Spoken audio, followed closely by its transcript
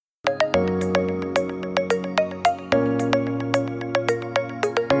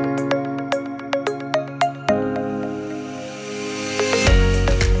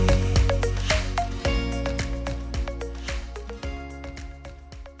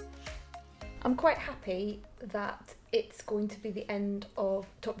I'm quite happy that it's going to be the end of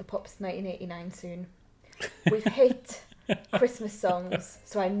Top the Pops 1989 soon. We've hit Christmas songs,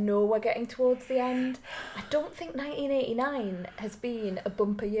 so I know we're getting towards the end. I don't think 1989 has been a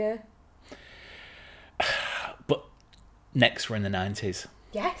bumper year. But next we're in the 90s.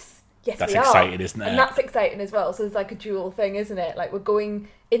 Yes, we are. That's exciting, isn't it? And that's exciting as well. So there's like a dual thing, isn't it? Like we're going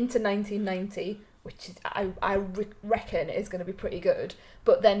into 1990, which is, I reckon is going to be pretty good.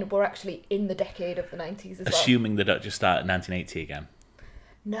 But then we're actually in the decade of the 90s as well. Assuming they don't just start at 1980 again.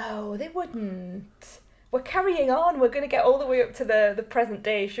 No, they wouldn't. We're carrying on. We're going to get all the way up to the present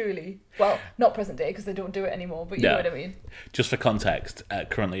day, surely. Well, not present day, because they don't do it anymore, but you know what I mean. Just for context,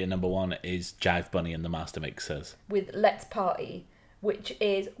 currently at number 1 is Jive Bunny and the Master Mixers. With Let's Party, which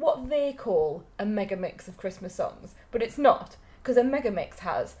is what they call a mega mix of Christmas songs. But it's not, because a mega mix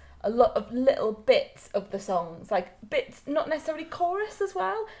has a lot of little bits of the songs, like bits, not necessarily chorus as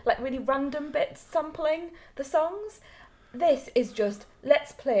well, like really random bits sampling the songs. This is just,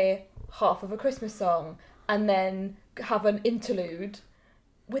 let's play half of a Christmas song and then have an interlude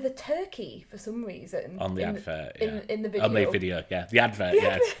with a turkey for some reason. On the advert, in the video. On the video, yeah. The advert,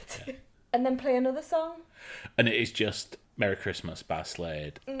 yes. Yeah. And then play another song. And it is just Merry Christmas by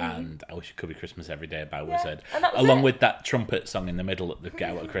Slade and I Wish It Could Be Christmas Every Day by Wizard. Along with that trumpet song in the middle at the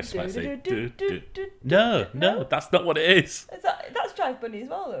Get Out of Christmas. No, that's not what it is. That's Jive Bunny as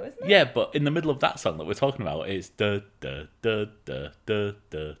well, though, isn't it? Yeah, but in the middle of that song that we're talking about, it's da da da da da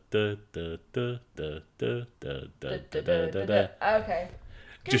da da da da da da da da. Okay.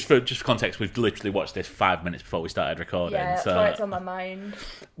 Just for context, we've literally watched this 5 minutes before we started recording. Yeah, that's why it's on my mind.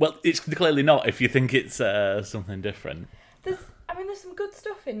 Well, it's clearly not if you think it's something different. There's some good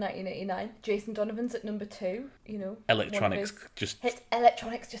stuff in 1989. Jason Donovan's at number 2, you know. Electronics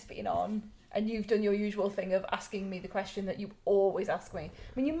just being on. And you've done your usual thing of asking me the question that you always ask me. I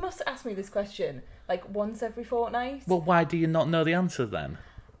mean, you must ask me this question, like, once every fortnight. Well, why do you not know the answer then?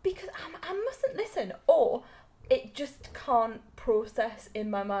 Because I mustn't listen, or it just can't process in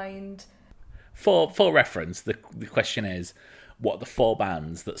my mind. For reference, the question is, what are the 4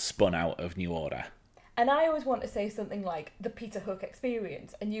 bands that spun out of New Order? And I always want to say something like the Peter Hook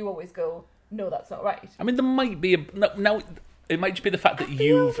Experience, and you always go, no, that's not right. I mean, there might be it might just be the fact that I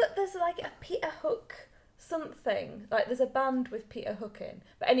feel that there's like a Peter Hook something. Like there's a band with Peter Hook in.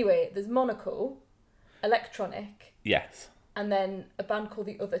 But anyway, there's Monaco, Electronic. Yes. And then a band called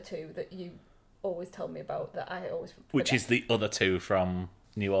The Other Two that you always tell me about that I always forget. Which is The Other Two from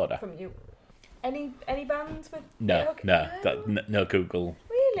New Order. Any bands with No, Peter Hook? no Google.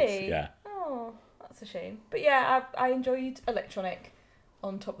 Really? Yeah. Oh, that's a shame. But yeah, I enjoyed Electronic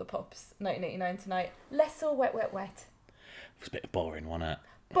on Top of the Pops 1989 tonight. Less so Wet, Wet, Wet. It was a bit boring, wasn't it?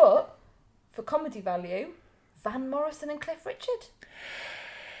 But, for comedy value, Van Morrison and Cliff Richard.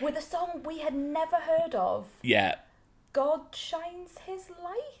 With a song we had never heard of. Yeah. God Shines His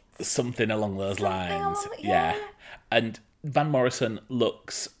Light? Something along those lines. Yeah. And Van Morrison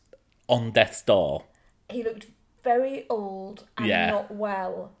looks on death's door. He looked very old and not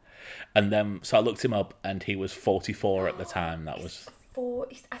well. And then, so I looked him up and he was 44 at the time. That was...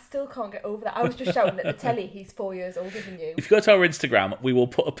 I still can't get over that. I was just shouting at the telly, he's 4 years older than you. If you go to our Instagram, we will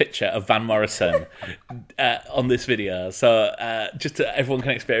put a picture of Van Morrison on this video, so just so everyone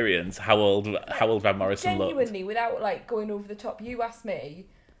can experience how old Van Morrison looked. Genuinely, without like going over the top, you asked me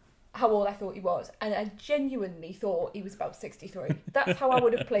how old I thought he was, and I genuinely thought he was about 63. That's how I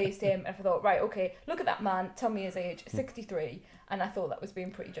would have placed him. And I thought, right, okay, look at that man, tell me his age, 63, and I thought that was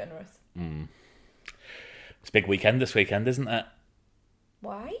being pretty generous. It's a big weekend this weekend, isn't it?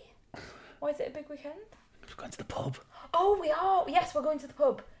 Why? Why is it a big weekend? We're going to the pub. Oh, we are. Yes, we're going to the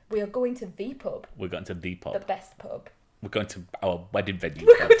pub. We are going to the pub. We're going to the pub. The best pub. We're going to our wedding venue.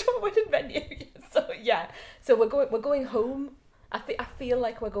 We're going to our wedding venue. So we're going home. I feel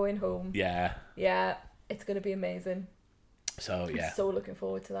like we're going home. Yeah. Yeah, it's going to be amazing. So yeah. I'm so looking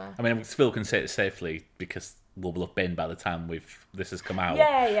forward to that. I mean, Phil can say it safely because we'll have been by the time this has come out.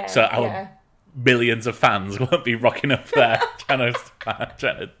 Yeah. So our millions of fans won't be rocking up there trying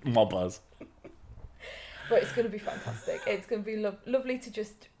to mob us. But it's going to be fantastic. It's going to be lovely to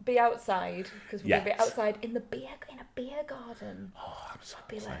just be outside because we're going to be outside in a beer garden. Oh, I'm so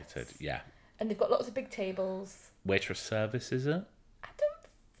excited! Yeah. And they've got lots of big tables. Waitress service, is it? I don't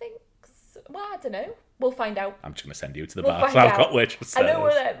think so. Well, I don't know. We'll find out. I'm just going to send you to the bar. So I've got waitress service. I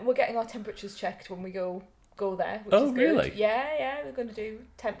know we're getting our temperatures checked when we go there. Which is good. Really? Yeah. We're going to do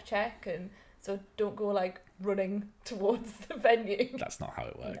temp check and. So don't go like running towards the venue. That's not how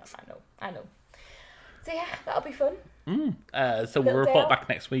it works. No, I know. So yeah, that'll be fun. So we'll report back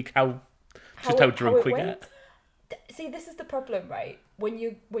next week how drunk we get. See, this is the problem, right? When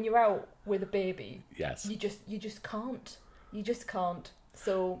you're out with a baby, Yes. you just can't. You just can't.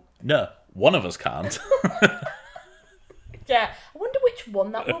 So No, one of us can't. yeah, I wonder which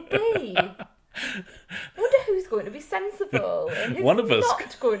one that will be. I wonder who's going to be sensible and who's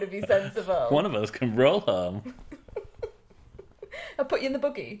not going to be sensible. One of us can roll home. I'll put you in the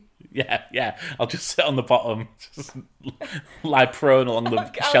buggy. Yeah. I'll just sit on the bottom, just lie prone along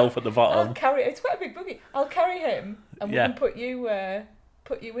the shelf at the bottom. I'll carry. It's quite a big buggy. I'll carry him, and we can put you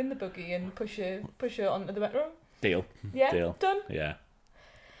in the buggy and push you onto the metro. Deal. Yeah. Deal. Done. Yeah.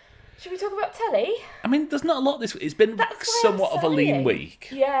 Should we talk about telly? I mean, there's not a lot this week. It's been somewhat of a lean week.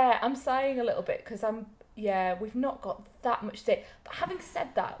 Yeah, I'm sighing a little bit because we've not got that much to say. But having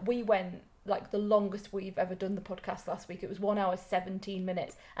said that, we went like the longest we've ever done the podcast last week. It was 1 hour 17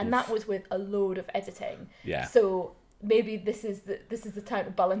 minutes, and that was with a load of editing. Yeah. So maybe this is the time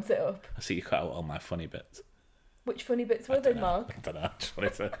to balance it up. I see you cut out all my funny bits. Which funny bits were they, Mark? I don't know. Just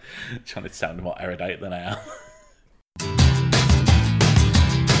wanted to sound more erudite than I am.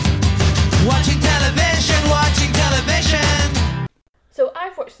 Watching television. So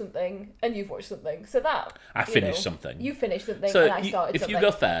I've watched something, and you've watched something. So that I finished something. You finished something, so and I started if something. you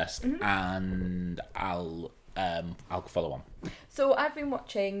go first, and I'll follow on. So I've been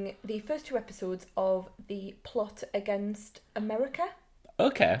watching the first 2 episodes of The Plot Against America.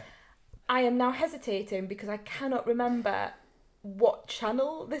 Okay. I am now hesitating because I cannot remember what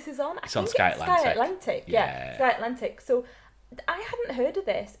channel this is on. It's on Sky Atlantic. Sky Atlantic, yeah. Sky Atlantic. So I hadn't heard of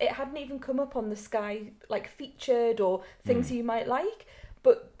this. It hadn't even come up on the Sky featured or things you might like.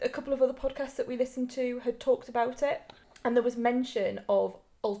 But a couple of other podcasts that we listened to had talked about it, and there was mention of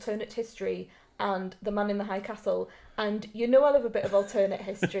alternate history and The Man in the High Castle. And I love a bit of alternate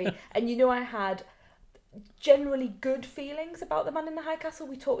history, and I had generally good feelings about The Man in the High Castle.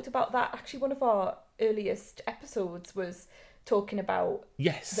 We talked about that. Actually, one of our earliest episodes was talking about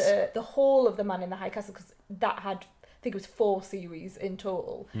the whole of The Man in the High Castle, because that had, I think it was 4 series in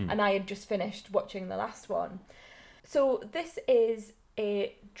total, and I had just finished watching the last one. So this is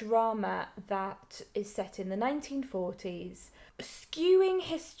a drama that is set in the 1940s, skewing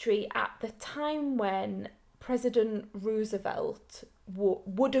history at the time when President Roosevelt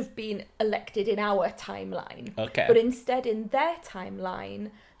would have been elected in our timeline. Okay. But instead, in their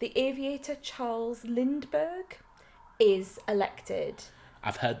timeline, the aviator Charles Lindbergh is elected.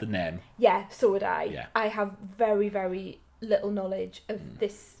 I've heard the name. Yeah, so would I. Yeah. I have very, very little knowledge of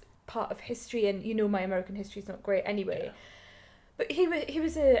this part of history, and my American history is not great anyway. Yeah. But he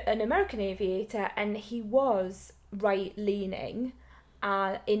was an American aviator, and he was right-leaning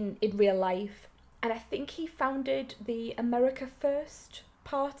in real life. And I think he founded the America First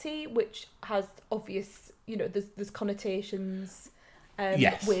Party, which has obvious, there's connotations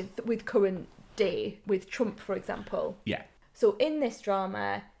with current day, with Trump, for example. Yeah. So in this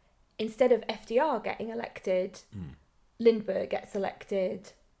drama, instead of FDR getting elected, Lindbergh gets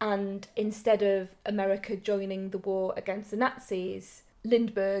elected. And instead of America joining the war against the Nazis,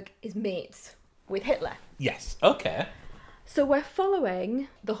 Lindbergh is mates with Hitler. Yes. Okay. So we're following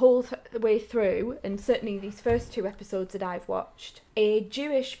the whole way through, and certainly these first 2 episodes that I've watched, a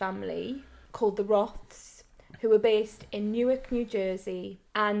Jewish family called the Roths, who are based in Newark, New Jersey,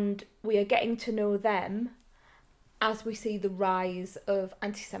 and we are getting to know them as we see the rise of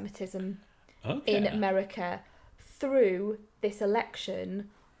anti-Semitism in America through this election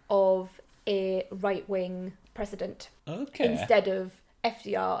of a right-wing president instead of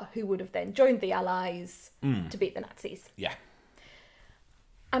FDR, who would have then joined the Allies to beat the Nazis. Yeah.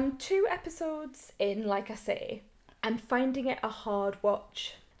 I'm 2 episodes in, like I say. I'm finding it a hard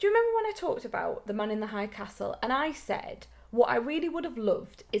watch. Do you remember when I talked about The Man in the High Castle, and I said what I really would have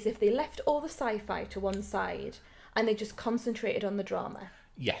loved is if they left all the sci-fi to one side and they just concentrated on the drama?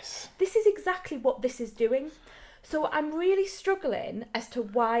 Yes. This is exactly what this is doing. So I'm really struggling as to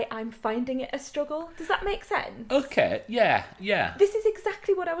why I'm finding it a struggle. Does that make sense? Okay, yeah. This is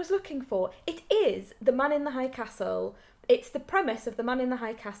exactly what I was looking for. It is The Man in the High Castle. It's the premise of The Man in the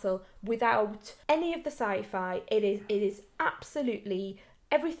High Castle without any of the sci-fi. It is absolutely,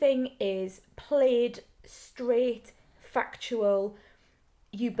 everything is played straight, factual.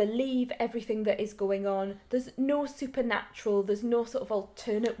 You believe everything that is going on. There's no supernatural. There's no sort of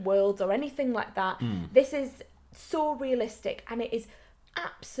alternate worlds or anything like that. This is so realistic, and it is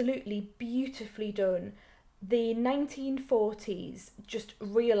absolutely beautifully done. The 1940s just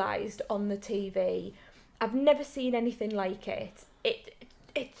realised on the TV. I've never seen anything like it.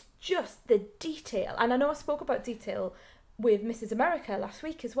 It's just the detail, and I know I spoke about detail with Mrs. America last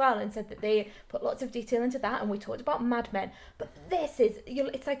week as well, and said that they put lots of detail into that, and we talked about Mad Men. But this is,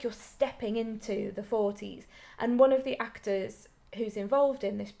 it's like you're stepping into the 40s. And one of the actors who's involved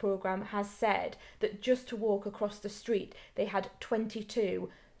in this programme has said that just to walk across the street, they had 22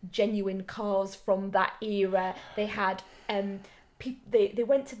 genuine cars from that era. They had... They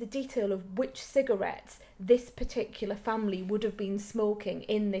went to the detail of which cigarettes this particular family would have been smoking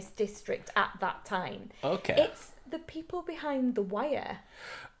in this district at that time. Okay. It's the people behind The Wire.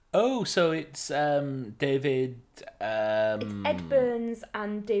 Oh, so it's David... It's Ed Burns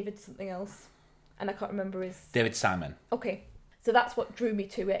and David something else. And I can't remember his... David Simon. Okay. So that's what drew me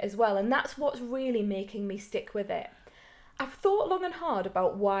to it as well. And that's what's really making me stick with it. I've thought long and hard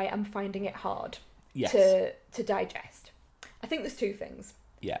about why I'm finding it hard to digest. I think there's two things.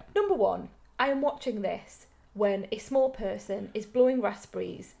 Yeah. Number one, I am watching this when a small person is blowing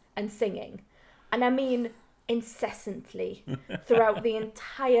raspberries and singing. And I mean incessantly throughout the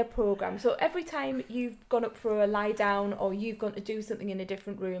entire programme. So every time you've gone up for a lie down or you've gone to do something in a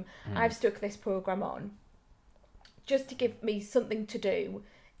different room, I've stuck this programme on just to give me something to do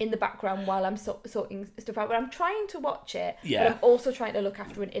in the background while I'm sorting stuff out. But I'm trying to watch it, but I'm also trying to look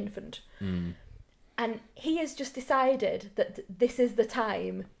after an infant. And he has just decided that this is the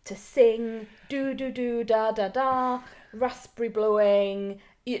time to sing, do-do-do-da-da-da, raspberry blowing,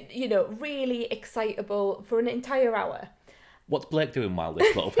 you know, really excitable for an entire hour. What's Blake doing while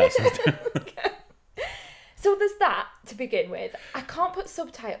this little person's doing? So there's that to begin with. I can't put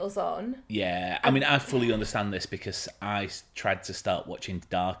subtitles on. Yeah, I mean, I fully understand this because I tried to start watching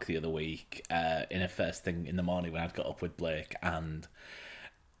Dark the other week in a first thing in the morning when I'd got up with Blake, and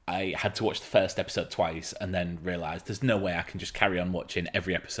I had to watch the first episode twice and then realised there's no way I can just carry on watching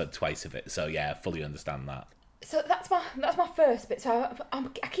every episode twice of it. So yeah, I fully understand that. So that's my first bit. So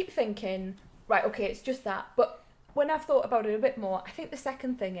I keep thinking, right, okay, it's just that. But when I've thought about it a bit more, I think the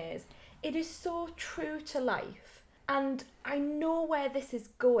second thing is, it is so true to life. And I know where this is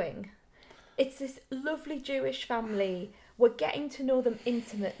going. It's this lovely Jewish family. We're getting to know them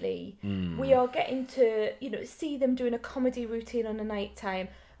intimately. We are getting to, see them doing a comedy routine on a night time,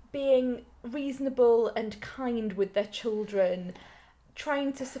 being reasonable and kind with their children,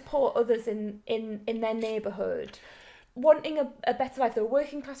 trying to support others in their neighbourhood, wanting a better life. They're a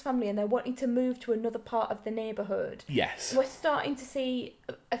working class family and they're wanting to move to another part of the neighbourhood. Yes. We're starting to see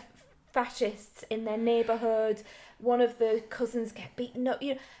fascists in their neighbourhood. One of the cousins get beaten up.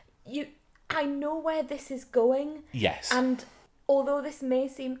 I know where this is going. Yes. And although this may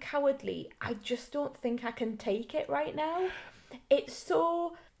seem cowardly, I just don't think I can take it right now. It's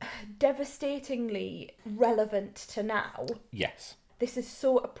so devastatingly relevant to now. Yes. This is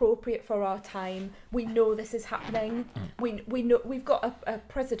so appropriate for our time. We know this is happening. We know we've got a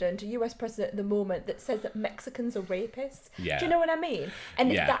president, a US president at the moment, that says that Mexicans are rapists. Yeah. Do you know what I mean?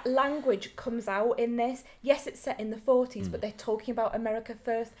 And that language comes out in this. Yes, it's set in the 40s, but they're talking about America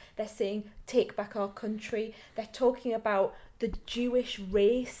first. They're saying, take back our country. They're talking about the Jewish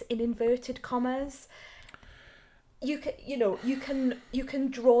race in inverted commas. You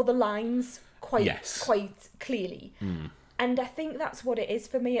can draw the lines quite clearly. And I think that's what it is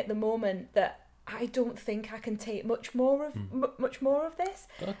for me at the moment, that I don't think I can take much more of this.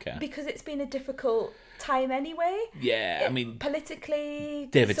 Okay. Because it's been a difficult time anyway. Yeah, I mean, politically,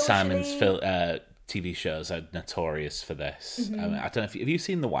 David socially. Simon's TV shows are notorious for this. I mean, I don't know if have you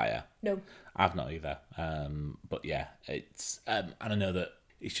seen The Wire? No. I've not either. But yeah, it's and I know that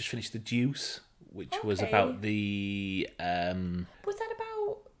he's just finished The Deuce, which was about the was that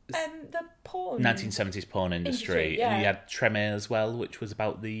about the porn 1970s porn industry. Yeah. And he had Tremé as well, which was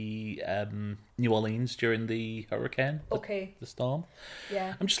about the New Orleans during the hurricane, the storm.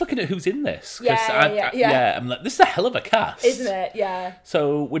 Yeah, I'm just looking at who's in this. Yeah. I'm like, this is a hell of a cast, isn't it? Yeah.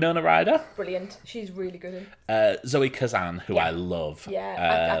 So Winona Ryder, brilliant. She's really good. Zoe Kazan, who I love.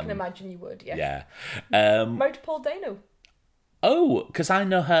 Yeah, I can imagine you would. Yes. Yeah. Married to Paul Dano. Oh, because I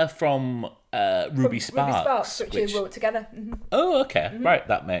know her from Ruby Sparks, which we wrote together. Mm-hmm. Oh, okay. Right,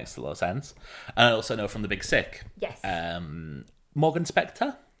 that makes a lot of sense. And I also know from The Big Sick. Yes. Morgan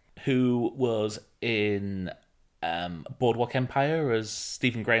Spector, who was in Boardwalk Empire as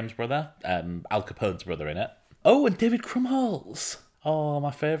Stephen Graham's brother, Al Capone's brother in it. Oh, and David Krumholtz. Oh, my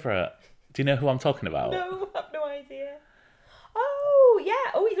favourite. Do you know who I'm talking about? No, I have no idea. Oh,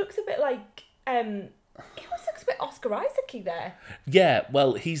 yeah. Oh, he looks a bit like... He almost looks a bit Oscar Isaac-y there. Yeah,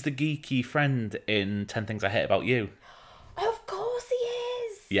 well, he's the geeky friend in 10 Things I Hate About You. Of course he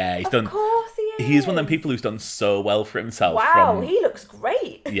is. Yeah, Of course he is. He's one of them people who's done so well for himself. Wow, he looks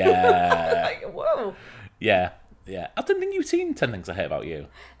great. Yeah. Like, whoa. Yeah. Yeah, I don't think you've seen 10 Things I Hate About You.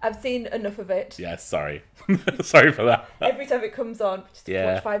 I've seen enough of it. Yeah, sorry. Sorry for that. Every time it comes on, just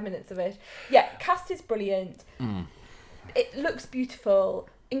watch 5 minutes of it. Yeah, cast is brilliant. It looks beautiful.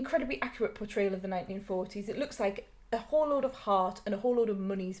 Incredibly accurate portrayal of the 1940s. It looks like a whole load of heart and a whole load of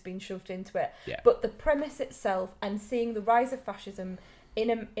money's been shoved into it. Yeah. But the premise itself and seeing the rise of fascism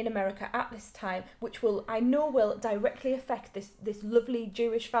in America at this time, which I know will directly affect this lovely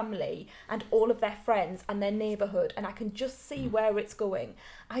Jewish family and all of their friends and their neighbourhood, and I can just see where it's going.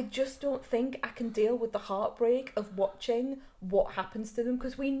 I just don't think I can deal with the heartbreak of watching what happens to them,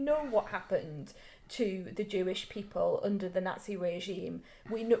 because we know what happened to the Jewish people under the Nazi regime.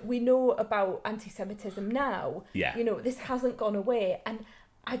 We know about anti-Semitism now. Yeah. You know, this hasn't gone away, and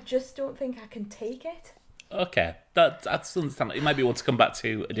I just don't think I can take it. Okay, that's understandable. You might be able to come back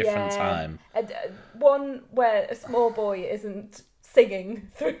to a different time. One where a small boy isn't singing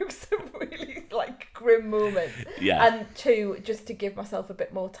through some really grim moments. Yeah. And two, just to give myself a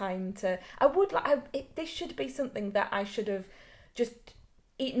bit more time to. This should be something that I should have just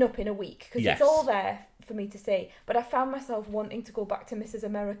eaten up in a week, because Yes. it's all there for me to see. But I found myself wanting to go back to Mrs.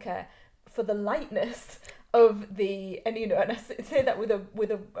 America for the lightness of and I say that with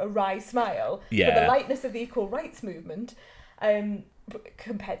a wry smile, for the lightness of the equal rights movement,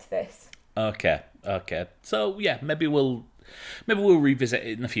 compared to this. Okay. So yeah, maybe we'll revisit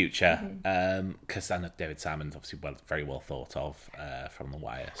it in the future, because I know David Simon's obviously very well thought of from The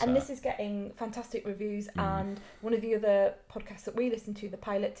Wire. So. And this is getting fantastic reviews. And one of the other podcasts that we listen to, the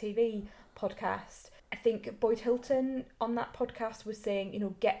Pilot TV podcast, I think Boyd Hilton on that podcast was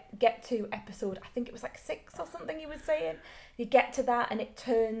saying, get to episode, I think it was 6 or something he was saying. You get to that and it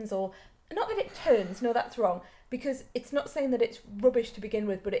turns, or not that it turns, no, that's wrong, because it's not saying that it's rubbish to begin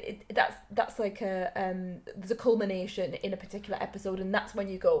with, but that's like there's a culmination in a particular episode, and that's when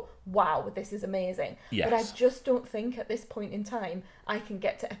you go, wow, this is amazing. Yes. But I just don't think at this point in time I can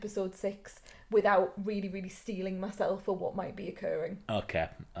get to episode 6 without really, really steeling myself for what might be occurring. Okay.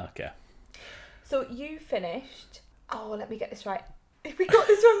 So you finished. Oh, let me get this right. We got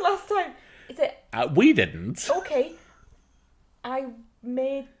this wrong last time. Is it? We didn't. Okay. I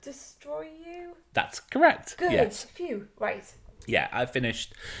May Destroy You? That's correct. Good. Yes. Phew. Right. Yeah, I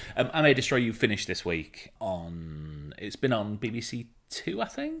finished. I May Destroy You finished this week on. It's been on BBC Two, I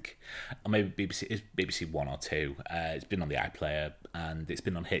think, or maybe BBC One or Two. It's been on the iPlayer, and it's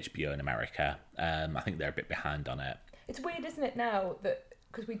been on HBO in America. I think they're a bit behind on it. It's weird, isn't it, now that,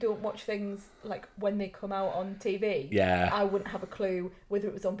 because we don't watch things when they come out on TV. Yeah. I wouldn't have a clue whether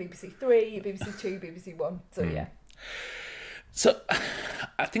it was on BBC Three, BBC Two, BBC One. So yeah. So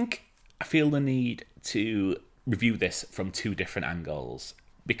I feel the need to review this from two different angles,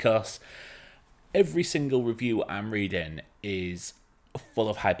 because every single review I'm reading is full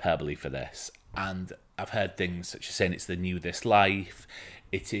of hyperbole for this, and I've heard things such as saying it's the new This Life.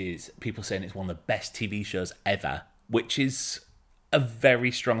 It is people saying it's one of the best TV shows ever, which is a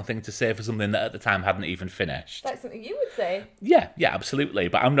very strong thing to say for something that at the time hadn't even finished. That's something you would say. Yeah, absolutely.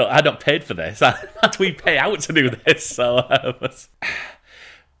 But I'm not paid for this. We pay out to do this, so.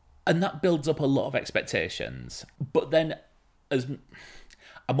 And that builds up a lot of expectations. But then,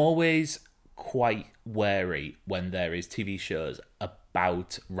 I'm always quite wary when there is TV shows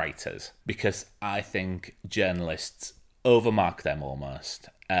about writers, because I think journalists overmark them almost.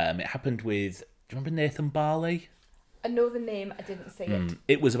 It happened with, do you remember Nathan Barley? I know the name, I didn't see it.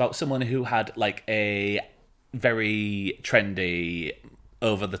 It was about someone who had a very trendy,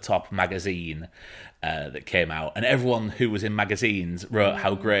 over-the-top magazine that came out, and everyone who was in magazines wrote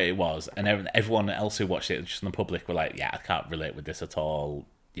how great it was, and everyone else who watched it, just in the public, were like, yeah, I can't relate with this at all.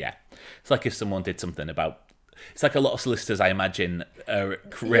 Yeah. It's like if someone did something about... It's like a lot of solicitors, I imagine,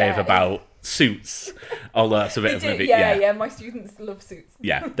 rave about Suits, although that's a bit of maybe... Yeah, my students love Suits.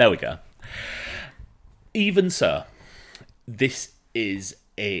 Yeah, there we go. Even so, this is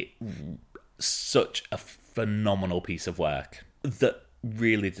such a phenomenal piece of work that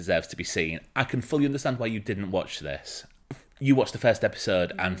really deserves to be seen. I can fully understand why you didn't watch this. You watched the first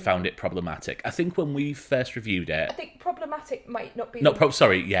episode and found it problematic. I think when we first reviewed it... I think problematic might not be...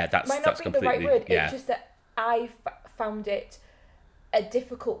 sorry, yeah, that's completely... the right word. Yeah. It's just that I found it a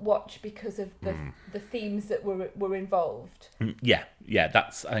difficult watch because of the themes that were involved. Yeah,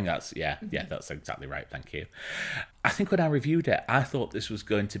 that's exactly right, thank you. I think when I reviewed it, I thought this was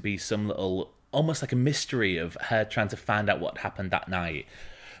going to be some little, almost like a mystery of her trying to find out what happened that night.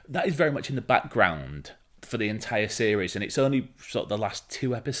 That is very much in the background, for the entire series, and it's only sort of the last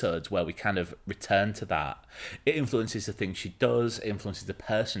 2 episodes where we kind of return to that. It influences the things she does, it influences the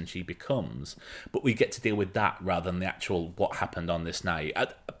person she becomes, but we get to deal with that rather than the actual what happened on this night.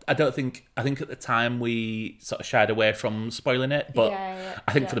 I think at the time we sort of shied away from spoiling it, but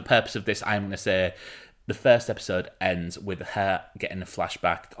I think for the purpose of this, I'm going to say the first episode ends with her getting a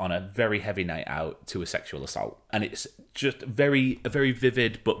flashback on a very heavy night out to a sexual assault. And it's just a very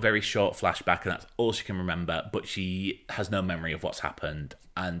vivid but very short flashback, and that's all she can remember, but she has no memory of what's happened.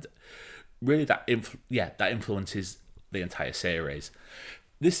 And really that influences the entire series.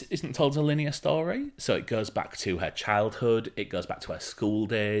 This isn't told as a linear story, so it goes back to her childhood, it goes back to her school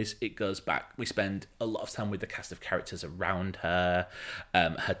days, we spend a lot of time with the cast of characters around her.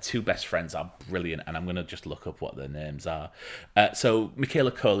 Her 2 best friends are brilliant, and I'm going to just look up what their names are. So Michaela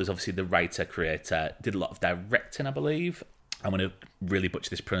Coel is obviously the writer, creator, did a lot of directing, I believe. I'm going to really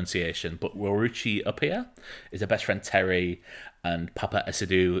butcher this pronunciation, but Waruchi Upia is her best friend Terry, and Papa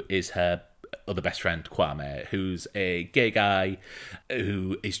Esidu is her other best friend Kwame, who's a gay guy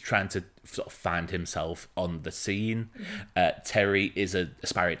who is trying to sort of find himself on the scene. Terry is an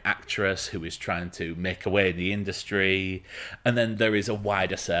aspiring actress who is trying to make a way in the industry. And then there is a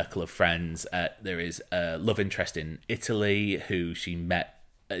wider circle of friends. There is a love interest in Italy who she met.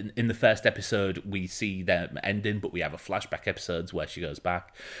 In the first episode, we see them ending, but we have a flashback episodes where she goes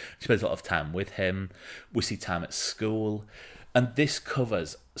back. She spends a lot of time with him. We see time at school. And this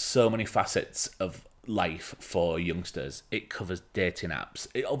covers so many facets of life for youngsters. It covers dating apps.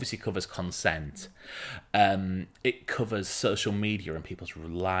 It obviously covers consent. It covers social media and people's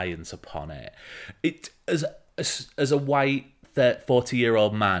reliance upon it. It as a white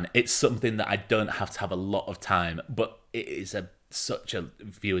 40-year-old man, it's something that I don't have to have a lot of time, but it is such a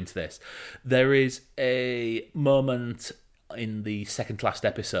view into this. There is a moment in the second to last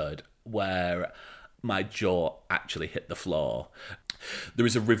episode where my jaw actually hit the floor. There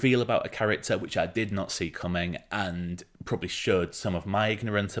is a reveal about a character which I did not see coming, and probably showed some of my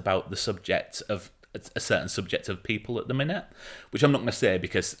ignorance about the subject of a certain subject of people at the minute, which I'm not going to say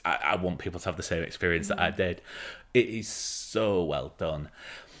because I want people to have the same experience that I did. It is so well done.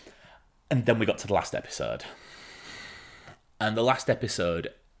 And then we got to the last episode. And the last episode,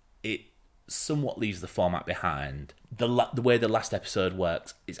 it somewhat leaves the format behind. The way the last episode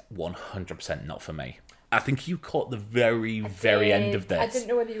works is 100% not for me. I think you caught the very end of this. I didn't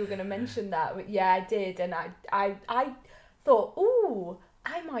know whether you were going to mention that, but yeah, I did. And I thought, ooh,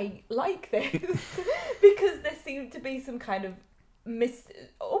 I might like this because there seemed to be some kind of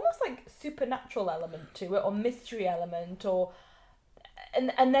almost like supernatural element to it, or mystery element, or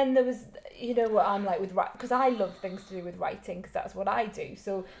and then there was, you know what I'm like with because I love things to do with writing because that's what I do.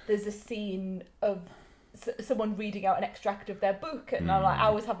 So there's a scene of someone reading out an extract of their book, and I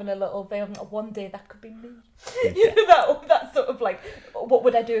was having a little veil. One day that could be me. You know, that sort of like, what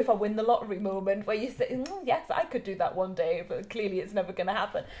would I do if I win the lottery moment, where you say, yes, I could do that one day, but clearly it's never going to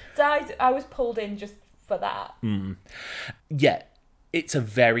happen. So I was pulled in just for that. Yeah. It's a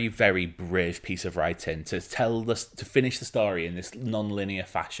very, very brave piece of writing to finish the story in this non-linear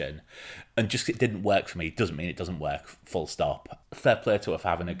fashion, and just it didn't work for me. Doesn't mean it doesn't work. Full stop. Fair play to her for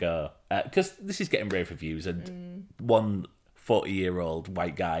having a go, because this is getting rave reviews, and one 40-year-old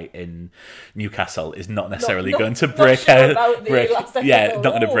white guy in Newcastle is not necessarily going to break her. Not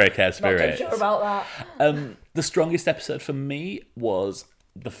going to break her spirits. Not sure about that. The strongest episode for me was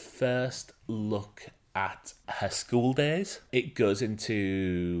the first look at her school days. It goes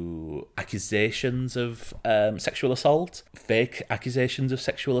into accusations of sexual assault, fake accusations of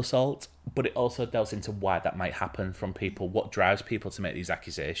sexual assault, but it also delves into why that might happen from people, what drives people to make these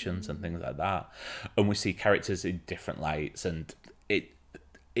accusations and things like that. And we see characters in different lights, and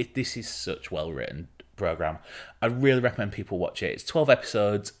this is such well written program. I really recommend people watch it. It's 12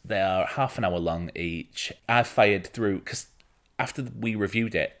 episodes. They are half an hour long each. I fired through because after we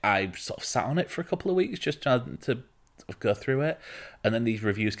reviewed it, I sort of sat on it for a couple of weeks just trying to go through it, and then these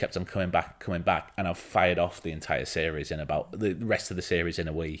reviews kept on coming back, and I've fired off the entire series in about the rest of the series in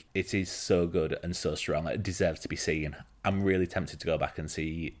a week. It is so good and so strong. It deserves to be seen. I'm really tempted to go back and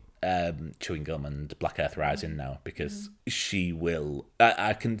see Chewing Gum and Black Earth Rising now, because she will.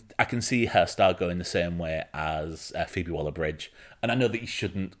 I can see her star going the same way as Phoebe Waller-Bridge, and I know that you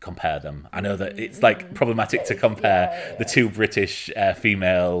shouldn't compare them. I know that it's like problematic to compare the two British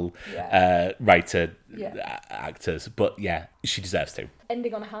female writer actors, but yeah, she deserves to.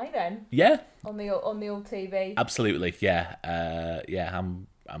 Ending on a high then. Yeah. On the old TV. Absolutely, yeah. I'm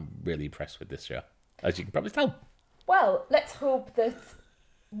really impressed with this show, as you can probably tell. Well, let's hope that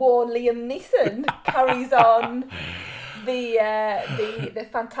more Liam Neeson carries on the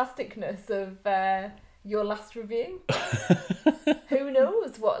fantasticness of your last review. Who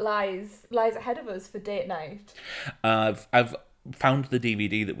knows what lies ahead of us for date night? I've found the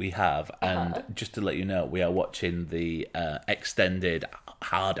DVD that we have, and just to let you know, we are watching the extended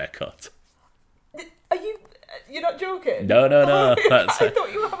harder cut. You're not joking? No. I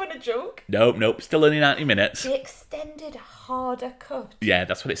thought you were having a joke. Nope. Still only 90 minutes. The extended harder cut. Yeah,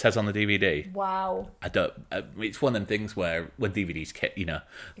 that's what it says on the DVD. Wow. I don't. It's one of them things where when DVDs,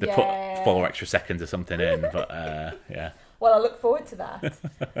 they put 4 extra seconds or something in. But yeah. Well, I look forward to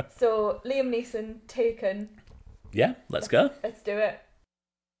that. So Liam Neeson, Taken. Yeah, let's go. Let's do it.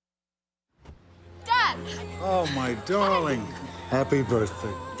 Dad! Oh, my darling. Happy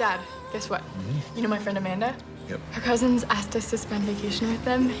birthday. Dad, guess what? You know my friend Amanda? Yep. Her cousins asked us to spend vacation with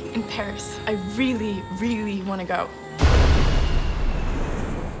them in Paris. I really, really want to go.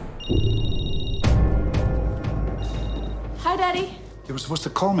 Hi, Daddy. You were supposed to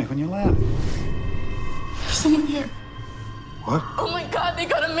call me when you land. There's someone here. What? Oh my God, they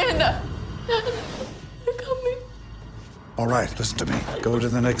got Amanda. They're coming. All right, listen to me. Go to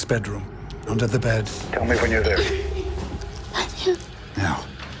the next bedroom. Under the bed. Tell me when you're there. Now,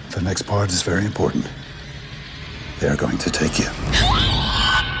 the next part is very important. They're going to take you.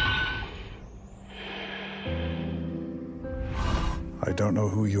 I don't know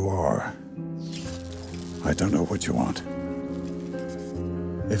who you are. I don't know what you want.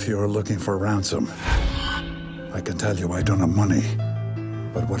 If you're looking for ransom, I can tell you I don't have money.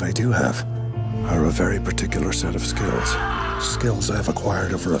 But what I do have are a very particular set of skills. Skills I've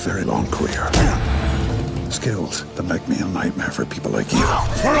acquired over a very long career. Skills that make me a nightmare for people like you.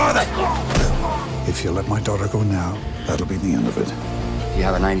 Where are they? If you let my daughter go now, that'll be the end of it. You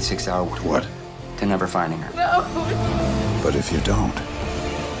have a 96-hour What? to never finding her. No. But if you don't,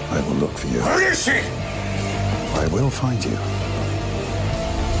 I will look for you. Where is she? I will find you.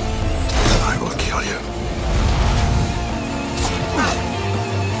 And I will kill you.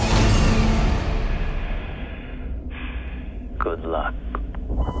 Good luck.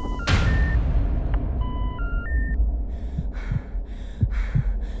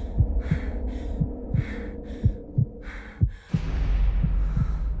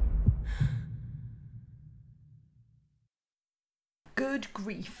 Good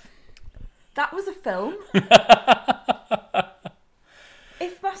grief. That was a film.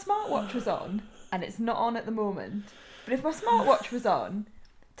 If my smartwatch was on, and it's not on at the moment, but if my smartwatch was on,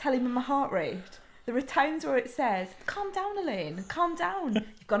 telling me my heart rate, there are times where it says, calm down, Elaine, calm down.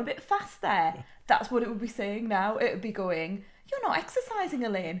 You've gone a bit fast there. That's what it would be saying now. It would be going, you're not exercising,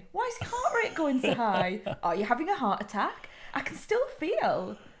 Elaine. Why is your heart rate going so high? Are you having a heart attack? I can still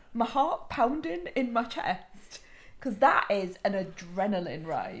feel my heart pounding in my chest. Because that is an adrenaline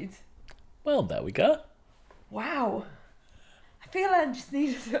ride. Well, there we go. Wow. I feel I just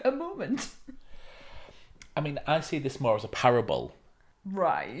needed a moment. I mean, I see this more as a parable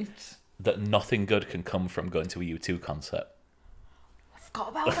Right. that nothing good can come from going to a U2 concert. I forgot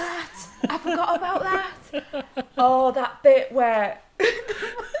about that. Oh, that bit where...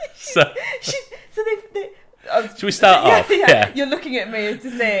 So they should we start off? Yeah. You're looking at me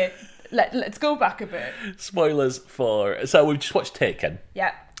to say, let's go back a bit. Spoilers for... So we've just watched Taken.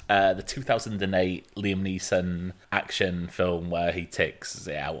 Yeah. The 2008 Liam Neeson action film where he takes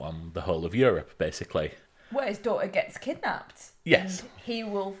it out on the whole of Europe, basically. Where his daughter gets kidnapped. Yes. And he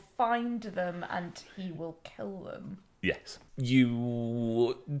will find them and he will kill them. Yes.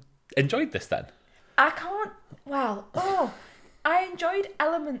 You enjoyed this then? I enjoyed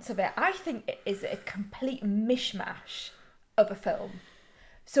elements of it. I think it is a complete mishmash of a film.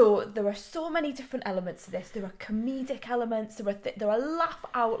 So there are so many different elements to this. There are comedic elements. There are laugh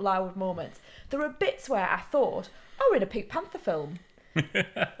out loud moments. There are bits where I thought, oh, we're in a Pink Panther film.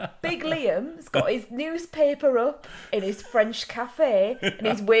 Big Liam's got his newspaper up in his French cafe and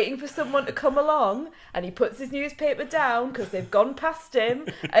he's waiting for someone to come along and he puts his newspaper down because they've gone past him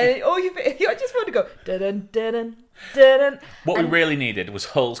and I just want to go dun dun dun. What we really needed was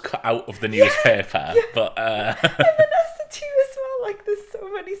holes cut out of the newspaper, but and Vanessa too as well. Like there's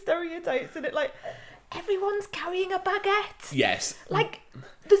so many stereotypes in it. Like everyone's carrying a baguette. yes, Like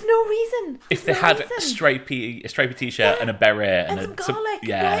there's no reason. if they had a stripy t-shirt and a beret and some garlic,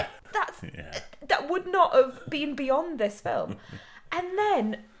 yeah, that would not have been beyond this film. And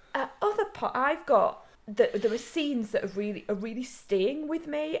then other part, I've got there are scenes that are really staying with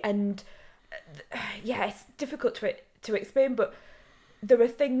me, and it's difficult to explain, but there are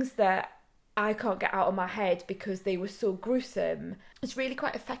things that I can't get out of my head because they were so gruesome. It's really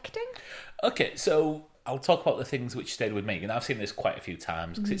quite affecting. Okay, so I'll talk about the things which stayed with me, and I've seen this quite a few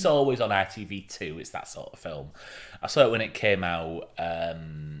times because it's always on ITV2. It's that sort of film. I saw it when it came out,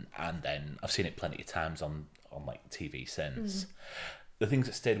 and then I've seen it plenty of times on like TV since. The things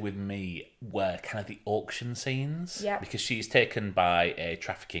that stayed with me were kind of the auction scenes, because she's taken by a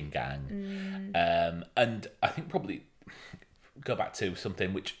trafficking gang, and I think probably go back to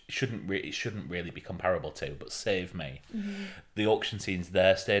something which shouldn't really be comparable to, but Save Me. The auction scenes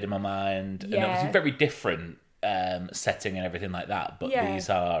there stayed in my mind, and obviously very different setting and everything like that. But these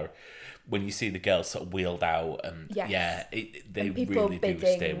are, when you see the girls sort of wheeled out, and they really do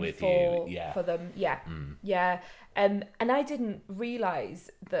stay with you. For them, and I didn't realise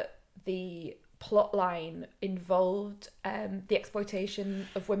that the plot line involved the exploitation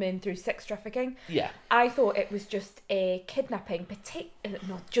of women through sex trafficking. I thought it was just a kidnapping,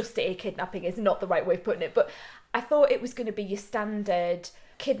 not just a kidnapping is not the right way of putting it, but I thought it was going to be your standard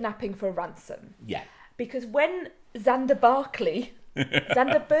kidnapping for ransom. Because when Xander Berkeley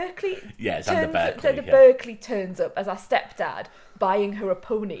turns up as our stepdad buying her a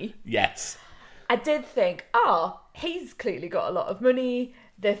pony. I did think, he's clearly got a lot of money.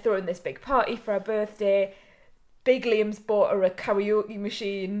 They're throwing this big party for her birthday. Big Liam's bought her a karaoke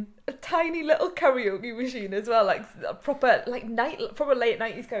machine, a tiny little karaoke machine as well, like a proper late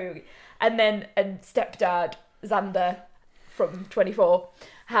 90s karaoke. And stepdad Xander from 24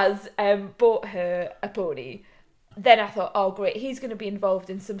 has bought her a pony. Then I thought, oh great, he's going to be involved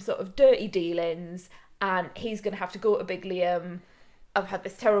in some sort of dirty dealings, and he's going to have to go to Big Liam. I've had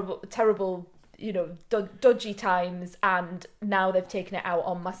this terrible, dodgy times, and now they've taken it out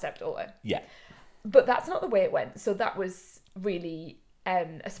on my stepdaughter. But that's not the way it went, so that was really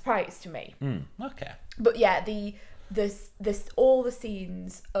a surprise to me. Okay. But all the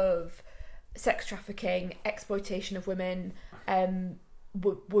scenes of sex trafficking, exploitation of women,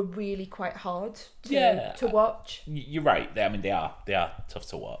 were really quite hard to watch. You're right. I mean, they are tough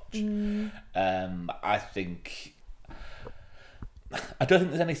to watch. I don't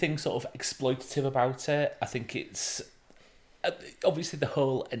think there's anything sort of exploitative about it. I think it's obviously the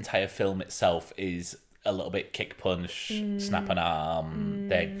whole entire film itself is a little bit kick punch, snap an arm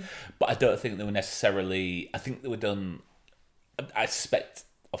thing, but I don't think they were necessarily. I think they were done. I suspect,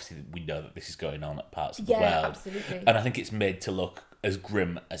 obviously, we know that this is going on at parts of the world, absolutely, and I think it's made to look as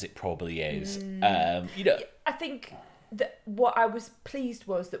grim as it probably is. I think that what I was pleased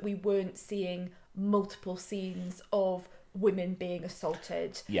was that we weren't seeing multiple scenes of women being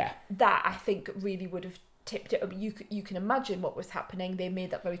assaulted. That I think really would have tipped it up. You can imagine what was happening. They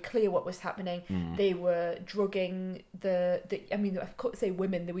made that very clear what was happening. They were drugging the I mean, I can't say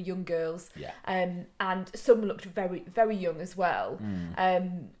women, they were young girls. And some looked very, very young as well.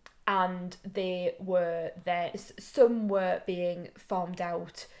 And they were there. Some were being farmed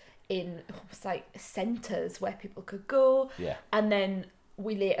out in almost like centres where people could go. And then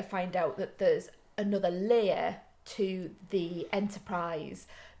we later find out that there's another layer to the enterprise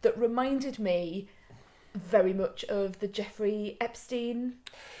that reminded me very much of the Jeffrey Epstein.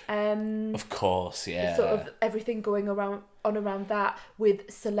 Of course, sort of everything going around that,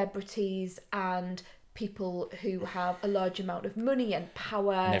 with celebrities and people who have a large amount of money and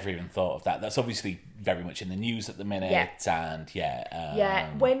power. Never even thought of that. That's obviously very much in the news at the minute.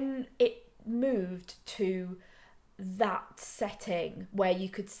 And when it moved to that setting where you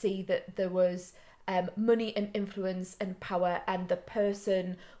could see that there was money and influence and power, and the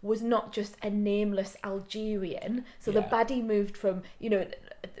person was not just a nameless Algerian. So the baddie moved from,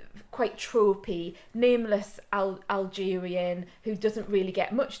 quite tropey, nameless Algerian who doesn't really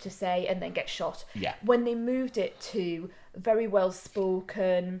get much to say and then gets shot. When they moved it to very well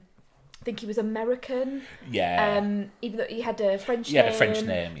spoken, I think he was American. Even though he had a French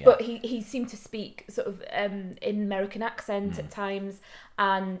name. But he seemed to speak sort of in American accent at times,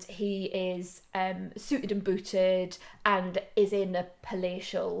 and he is suited and booted and is in a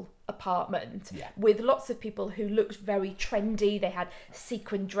palatial apartment with lots of people who looked very trendy. They had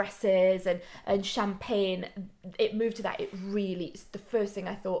sequin dresses and champagne. It moved to that. The first thing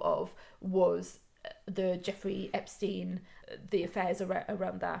I thought of was the Jeffrey Epstein, the affairs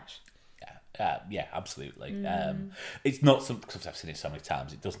around that. Absolutely. It's not something, because I've seen it so many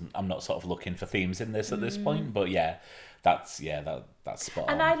times. It doesn't. I'm not sort of looking for themes in this at this point, but that's spot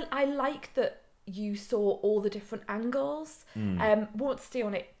on. And I like that you saw all the different angles. Won't stay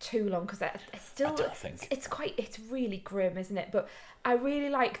on it too long because it's really grim, isn't it? But I really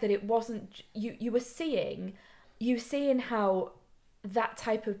like that it wasn't. You were seeing how that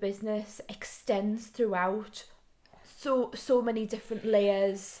type of business extends throughout so many different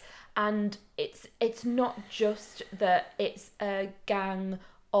layers. And it's not just that it's a gang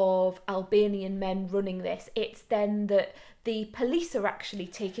of Albanian men running this. It's then that the police are actually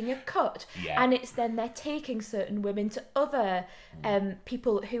taking a cut, and it's then they're taking certain women to other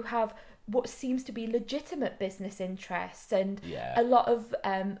people who have what seems to be legitimate business interests and a lot of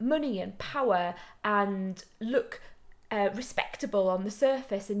money and power and look respectable on the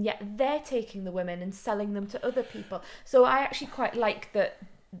surface, and yet they're taking the women and selling them to other people. So I actually quite like that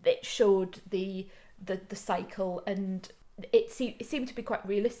it showed the cycle, and it seemed to be quite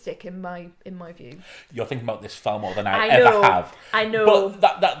realistic in my view. You're thinking about this far more than I ever have. I know,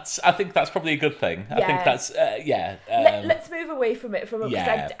 but I think that's probably a good thing. I think that's let's move away from it because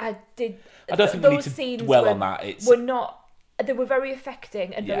I don't think we need to dwell on that. They were very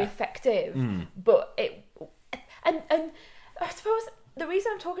affecting and very effective, but and I suppose the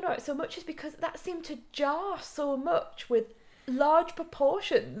reason I'm talking about it so much is because that seemed to jar so much with large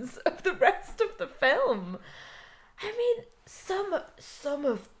proportions of the rest of the film. I mean, some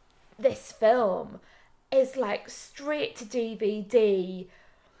of this film is like straight to DVD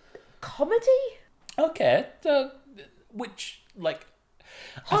comedy. Okay, which like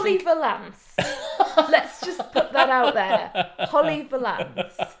Holly Valance. Let's just put that out there. Holly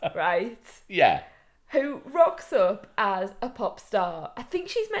Valance, right? Yeah. Who rocks up as a pop star. I think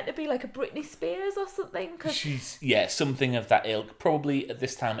she's meant to be like a Britney Spears or something. She's, something of that ilk. Probably at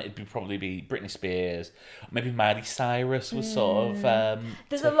this time it'd probably be Britney Spears. Maybe Miley Cyrus was sort of...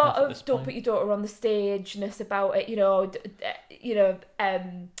 There's a lot of don't put your daughter on the stage-ness about it,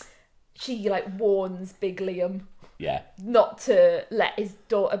 she like warns Big Liam not to let his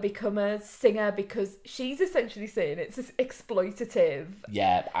daughter become a singer because she's essentially saying it's exploitative.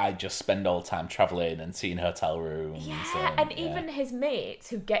 Yeah, I just spend all the time travelling and seeing hotel rooms. Yeah, and even his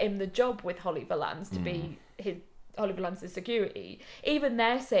mates who get him the job with Holly Valance to be Holly Valance's security, even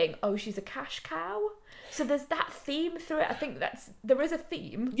they're saying, oh, she's a cash cow. So there's that theme through it. I think there is a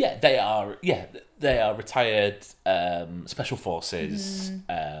theme. Yeah, they are retired special forces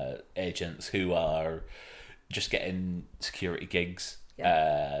agents who are just getting security gigs.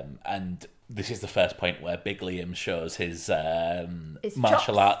 And this is the first point where Big Liam shows his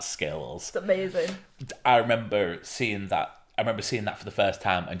martial arts skills. It's amazing. I remember seeing that for the first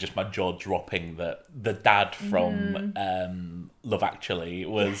time and just my jaw dropping that the dad from Love Actually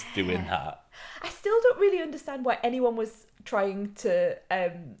was doing that. I still don't really understand why anyone was trying to...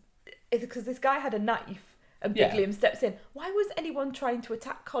 because this guy had a knife and Big Liam steps in. Why was anyone trying to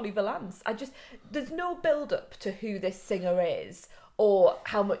attack Holly Valance? There's no build-up to who this singer is or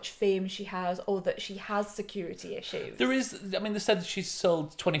how much fame she has, or that she has security issues. There is, they said that she's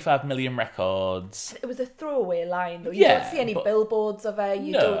sold 25 million records. It was a throwaway line, though. You don't see any billboards of her,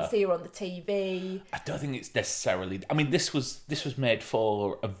 you don't see her on the TV. I don't think it's necessarily... this was made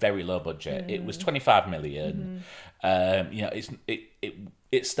for a very low budget. It was 25 million.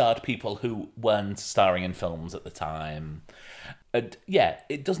 It starred people who weren't starring in films at the time. And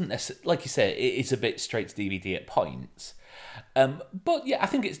it doesn't necessarily... Like you say, it is a bit straight to DVD at points. But I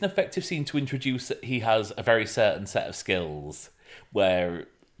think it's an effective scene to introduce that he has a very certain set of skills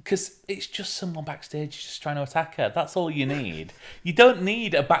because it's just someone backstage just trying to attack her. That's all you need. You don't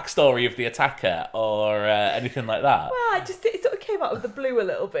need a backstory of the attacker or anything like that. Well, it sort of came out of the blue a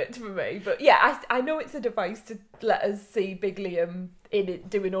little bit for me. But I know it's a device to let us see Big Liam in it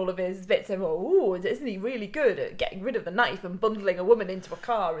doing all of his bits and isn't he really good at getting rid of the knife and bundling a woman into a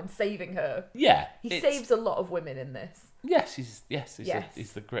car and saving her? Yeah. He saves a lot of women in this. Yes, he's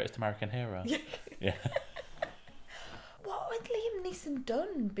the greatest American hero. Yeah. What had Liam Neeson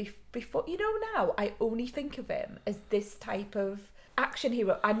done before? Now I only think of him as this type of action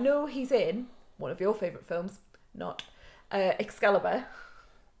hero. I know he's in one of your favourite films, not Excalibur.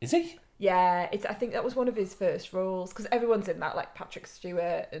 Is he? Yeah, I think that was one of his first roles, because everyone's in that, like Patrick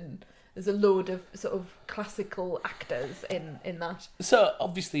Stewart, and there's a load of sort of classical actors in that. So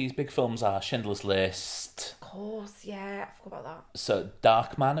obviously his big films are Schindler's List. Of course, yeah, I forgot about that. So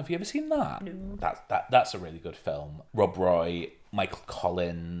Darkman, have you ever seen that? No. That's a really good film. Rob Roy, Michael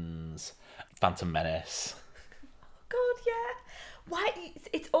Collins, Phantom Menace. God, yeah. Why?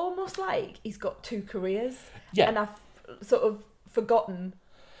 It's almost like he's got two careers. Yeah. And I've sort of forgotten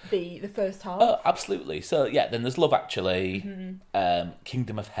the first half. Oh, absolutely. So then there's Love Actually,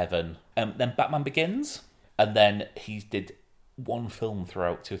 Kingdom of Heaven, then Batman Begins, and then he did one film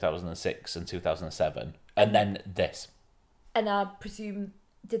throughout 2006 and 2007, and then this. And I presume,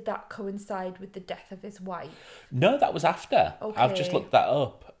 did that coincide with the death of his wife? No, that was after. Okay. I've just looked that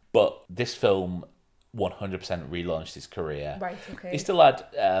up. But this film 100% relaunched his career. Right, okay. He still had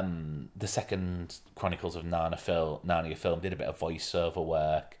the second Chronicles of Narnia film, did a bit of voiceover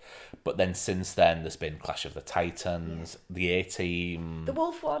work, but then since then there's been Clash of the Titans, The A-Team, The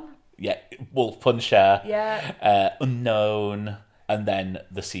Wolf one. yeah, Wolf Puncher, Yeah. Unknown, and then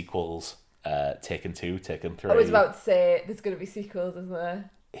the sequels, Taken 2, Taken 3. I was about to say, there's going to be sequels, isn't there?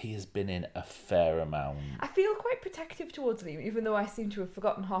 He has been in a fair amount. I feel quite protective towards Liam, even though I seem to have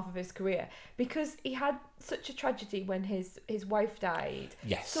forgotten half of his career, because he had such a tragedy when his wife died.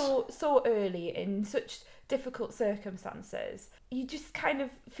 Yes. So early, in such difficult circumstances. You just kind of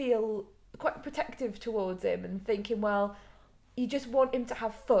feel quite protective towards him and thinking, well, you just want him to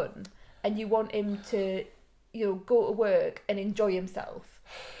have fun and you want him to, go to work and enjoy himself.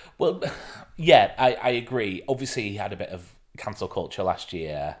 Well, yeah, I agree. Obviously, he had a bit of cancel culture last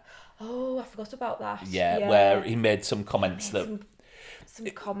year. Oh, I forgot about that. Yeah, where he made some comments some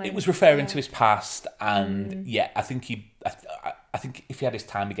comments. It was referring to his past, and I think I think if he had his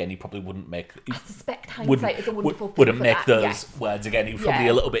time again, he probably wouldn't make. I suspect hindsight is a wonderful thing. Wouldn't for make that. those words again. He would probably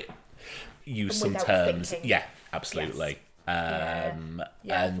a little bit use some without terms. thinking. Yeah, absolutely. Yes. And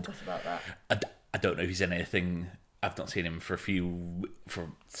I forgot about that. I don't know if he's in anything. I've not seen him for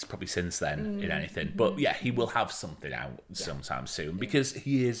probably since then in anything. But yeah, he will have something out sometime soon because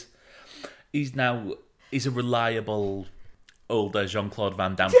he's a reliable older Jean-Claude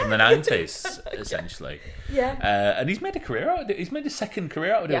Van Damme from the 90s, essentially. Yeah. And he's made a career out of it. He's made a second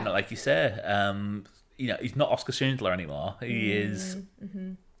career out of doing it, like you say. He's not Oscar Schindler anymore. He is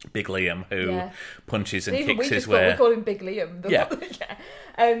Big Liam, who punches and kicks his way. We call him Big Liam. Yeah.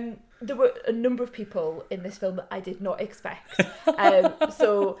 There were a number of people in this film that I did not expect.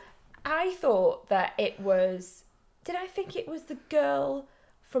 So I thought that it was... Did I think it was the girl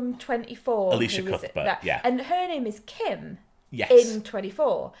from 24? Alicia Cuthbert, yeah. And her name is Kim in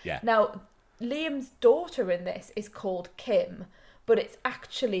 24. Yeah. Now, Liam's daughter in this is called Kim, but it's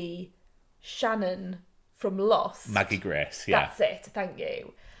actually Shannon from Lost. Maggie Grace, yeah. That's it, thank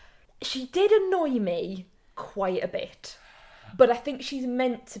you. She did annoy me quite a bit. But I think she's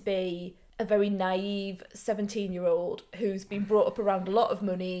meant to be a very naive 17-year-old who's been brought up around a lot of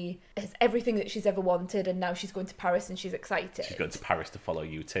money, has everything that she's ever wanted, and now she's going to Paris and she's excited. She's going to Paris to follow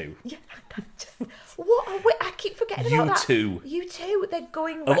you too. Yeah, I keep forgetting about that. U2, they're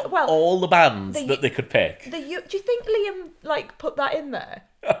going... Of all the bands that they could pick. Do you think Liam, put that in there?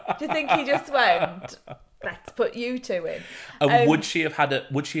 Do you think he just went... Let's put U2 in. And would she have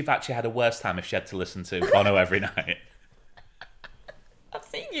actually had a worse time if she had to listen to Bono every night? I've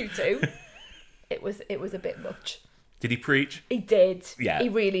seen U2. It was a bit much. Did he preach? He did. Yeah. He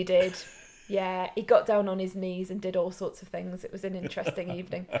really did. Yeah, he got down on his knees and did all sorts of things. It was an interesting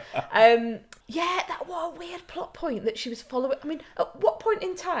evening. What a weird plot point that she was following. I mean, at what point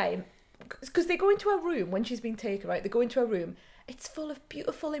in time? Because they go into her room when she's being taken, right? They go into her room. It's full of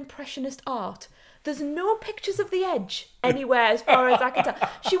beautiful impressionist art. There's no pictures of the Edge anywhere as far as I can tell.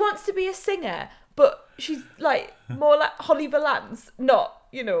 She wants to be a singer, but she's more like Holly Valance,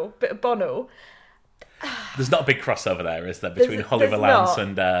 not, bit of Bono. There's not a big crossover there, is there, between Holly Valance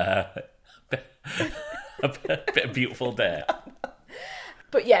and a bit of Beautiful Day?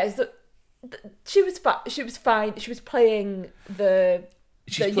 But yeah, she was fine. She was playing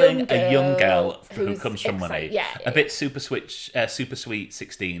She's playing a young girl who comes from money. Yeah, a bit super sweet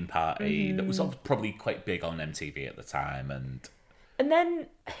 16 party that was probably quite big on MTV at the time. And then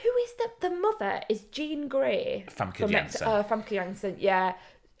who is the mother? Is Jean Grey? Famke Janssen. Famke Janssen, yeah.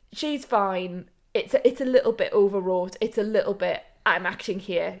 She's fine. It's a little bit overwrought. It's a little bit, I'm acting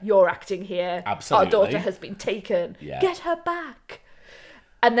here, you're acting here. Absolutely. Our daughter has been taken. Yeah. Get her back.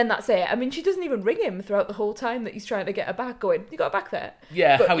 And then that's it. I mean, she doesn't even ring him throughout the whole time that he's trying to get her back, going, you got her back there?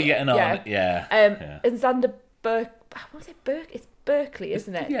 Yeah, how are you getting on? Yeah. And Xander it's Berkeley,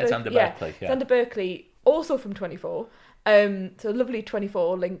 isn't it? Yeah, Xander Berkeley. Yeah. Xander Berkeley, also from 24. So lovely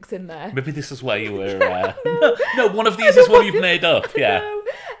 24 links in there. Maybe this is where you were... No, one of these is one you've made up. Yeah.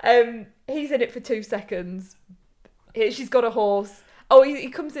 He's in it for 2 seconds. She's got a horse. Oh, he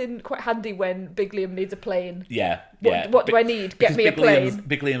comes in quite handy when Big Liam needs a plane. Yeah. What do I need? Get me a plane.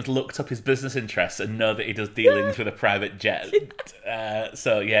 Big Liam's looked up his business interests and know that he does dealings with a private jet.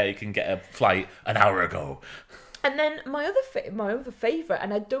 So yeah, he can get a flight an hour ago. And then my other favourite,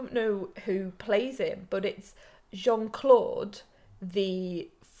 and I don't know who plays him, but it's Jean-Claude, the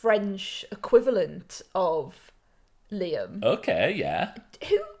French equivalent of Liam. Okay, yeah.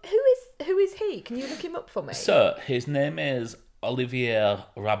 Who is he? Can you look him up for me? So his name is Olivier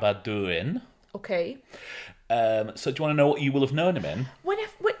Rabadouin. Okay. So do you want to know what you will have known him in?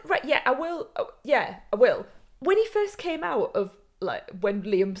 I will. Yeah, I will. When he first came out of like when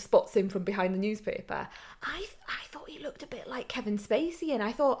Liam spots him from behind the newspaper, I thought he looked a bit like Kevin Spacey, and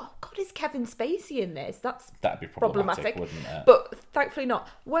I thought, oh God, is Kevin Spacey in this? That'd be problematic, wouldn't it? But thankfully not.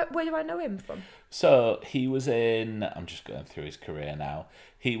 Where do I know him from? So he was in, I'm just going through his career now.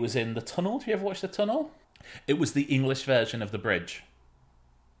 He was in The Tunnel. Do you ever watch The Tunnel? It was the English version of The Bridge.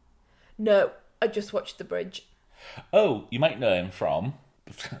 No, I just watched The Bridge. Oh, you might know him from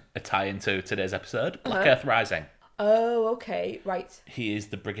a tie into today's episode, Black Earth Rising. Oh, okay, right. He is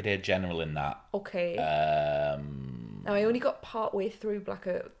the Brigadier General in that. Okay. Now, I only got part way through Black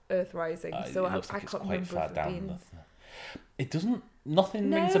Earth Rising, so I can't remember far if down. It doesn't.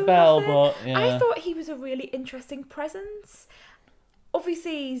 Nothing rings a bell, but yeah. I thought he was a really interesting presence.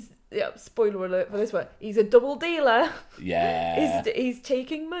 Obviously, spoiler alert for this one. He's a double dealer. Yeah. he's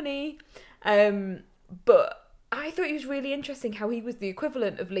taking money, but I thought he was really interesting how he was the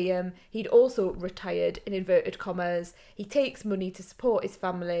equivalent of Liam. He'd also retired, in inverted commas. He takes money to support his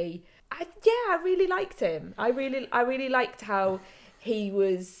family. I really liked him. I really liked how he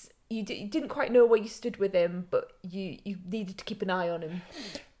was. You didn't quite know where you stood with him, but you needed to keep an eye on him.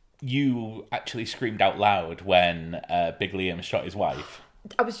 You actually screamed out loud when Big Liam shot his wife.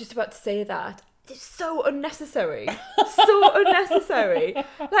 I was just about to say that. It's so unnecessary. So unnecessary.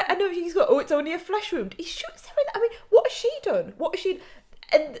 Like, I know he's got, it's only a flesh wound. He shoots her in the, I mean, what has she done?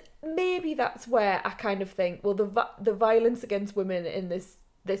 And maybe that's where I kind of think, well, the violence against women in this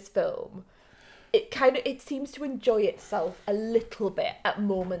film, it seems to enjoy itself a little bit at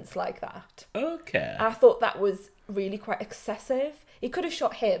moments like that. Okay. I thought that was really quite excessive. He could have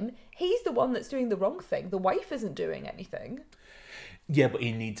shot him. He's the one that's doing the wrong thing. The wife isn't doing anything. Yeah, but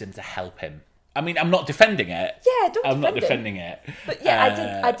he needs him to help him. I mean, I'm not defending it. Yeah, I'm not defending it. But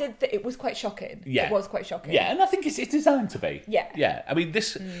yeah, I did. It was quite shocking. Yeah. It was quite shocking. Yeah, and I think it's designed to be. Yeah. Yeah. I mean,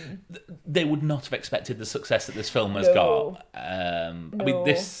 they would not have expected the success that this film has got. I mean,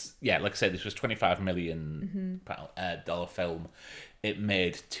 this, like I said, this was $25 million dollar film. It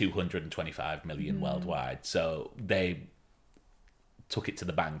made $225 million worldwide. So they took it to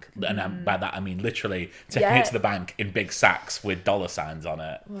the bank. And by that, I mean literally taking it to the bank in big sacks with dollar signs on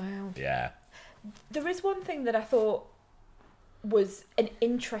it. Wow. Yeah. There is one thing that I thought was an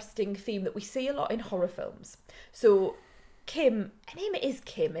interesting theme that we see a lot in horror films. So Kim, her name is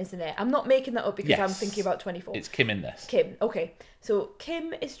Kim, isn't it? I'm not making that up because I'm thinking about 24. It's Kim in this. Kim, okay. So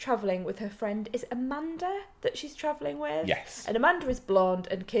Kim is travelling with her friend. Is it Amanda that she's travelling with? Yes. And Amanda is blonde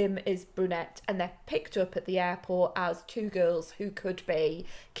and Kim is brunette, and they're picked up at the airport as two girls who could be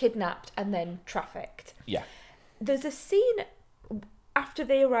kidnapped and then trafficked. Yeah. There's a scene after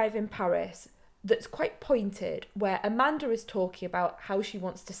they arrive in Paris that's quite pointed, where Amanda is talking about how she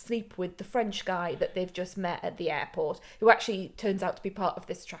wants to sleep with the French guy that they've just met at the airport, who actually turns out to be part of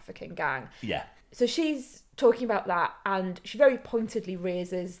this trafficking gang. Yeah. So she's talking about that, and she very pointedly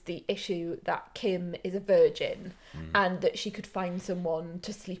raises the issue that Kim is a virgin and that she could find someone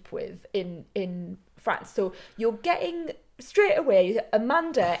to sleep with in France. So you're getting straight away,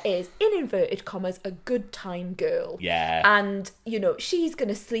 Amanda is, in inverted commas, a good time girl. Yeah. And, she's going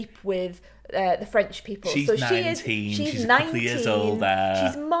to sleep with the French people. She's so 19. She's 19, a couple of years older.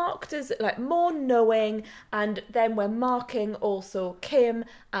 She's marked as more knowing, and then we're marking also Kim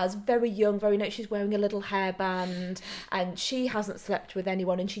as very young, very nice. She's wearing a little hairband, and she hasn't slept with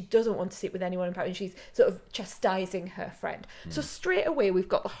anyone, and she doesn't want to sleep with anyone. And she's sort of chastising her friend. So straight away we've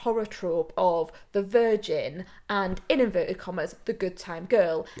got the horror trope of the virgin and, in inverted commas, the good time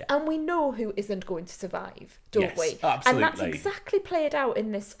girl, and we know who isn't going to survive, don't we? Absolutely. And that's exactly played out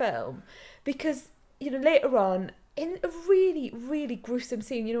in this film. Because, later on, in a really, really gruesome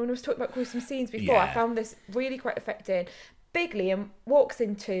scene, when I was talking about gruesome scenes before, I found this really quite affecting. Big Liam walks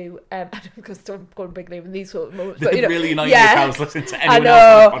into, I don't know, I'm calling Big Liam in these sort of moments. But, really annoying if I was listening to anyone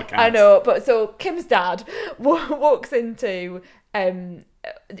else on the podcast. I know, but so Kim's dad walks into,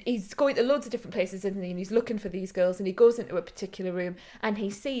 he's going to loads of different places, isn't he? And he's looking for these girls, and he goes into a particular room, and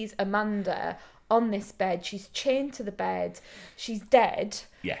he sees Amanda on this bed. She's chained to the bed. She's dead.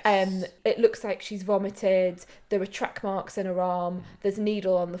 Yes. It looks like she's vomited. There are track marks in her arm. There's a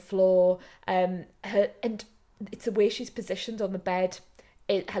needle on the floor. And it's the way she's positioned on the bed.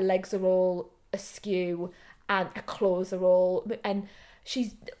 Her legs are all askew, and her clothes are all... And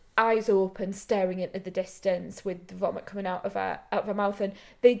she's eyes open, staring into the distance with the vomit coming out of her mouth. And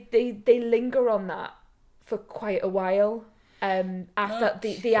they linger on that for quite a while. After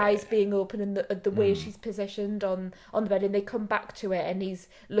the eyes being open and the way she's positioned on the bed, and they come back to it, and he's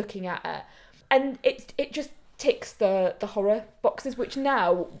looking at her, and it just ticks the horror boxes, which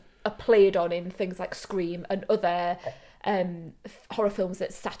now are played on in things like Scream and other horror films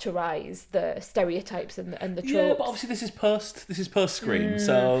that satirise the stereotypes and the tropes. Yeah, but obviously this is post Scream,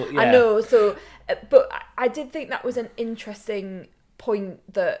 so yeah. I know. So, but I did think that was an interesting point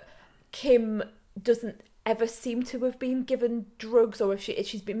that Kim doesn't ever seem to have been given drugs, or if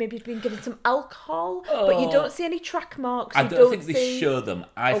she's been given some alcohol, but you don't see any track marks. I don't think they show them.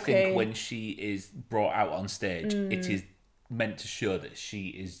 I think when she is brought out on stage, it is meant to show that she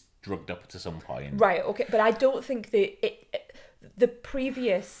is drugged up to some point. Right, okay. But I don't think the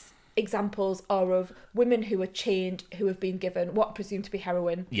previous examples are of women who are chained, who have been given what are presumed to be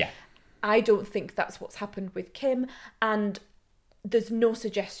heroin. Yeah. I don't think that's what's happened with Kim, and there's no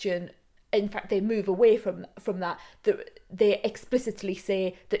suggestion. In fact, they move away from that. They explicitly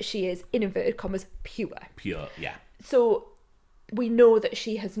say that she is, in inverted commas, pure. Pure, yeah. So we know that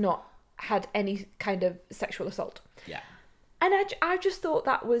she has not had any kind of sexual assault. Yeah. And I just thought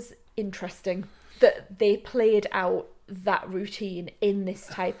that was interesting that they played out that routine in this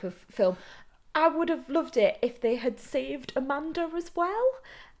type of film. I would have loved it if they had saved Amanda as well.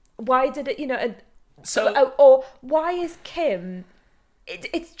 Why did it, or why is Kim...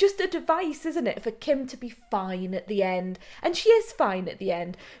 It's just a device, isn't it, for Kim to be fine at the end. And she is fine at the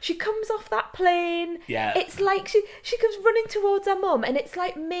end. She comes off that plane. Yeah. It's like she comes running towards her mum, and it's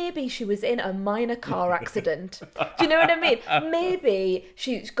like maybe she was in a minor car accident. Do you know what I mean? Maybe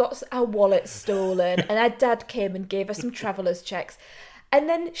she got her wallet stolen and her dad came and gave her some traveller's checks. And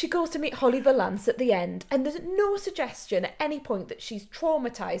then she goes to meet Holly Valance at the end, and there's no suggestion at any point that she's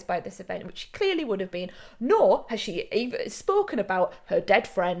traumatised by this event, which she clearly would have been, nor has she even spoken about her dead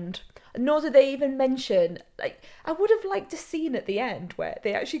friend, nor do they even mention, I would have liked a scene at the end where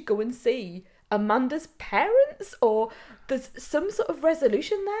they actually go and see Amanda's parents, or there's some sort of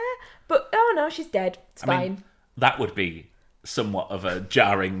resolution there, but oh no, she's dead, it's fine. Mean, that would be somewhat of a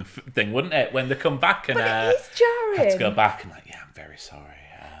jarring thing, wouldn't it, when they come back and it is jarring. have to go back and I'm very sorry.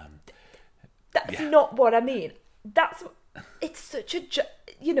 That's not what I mean. It's such a,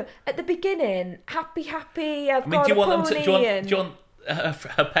 at the beginning, happy, I've got a pony. Do you want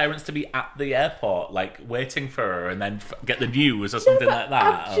her parents to be at the airport, waiting for her, and then get the news or something like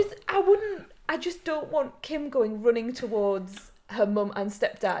that? I just don't want Kim running towards her mum and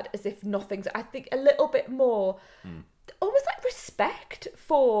stepdad as if nothing's... I think a little bit more... almost like respect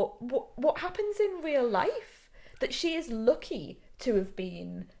for what happens in real life, that she is lucky to have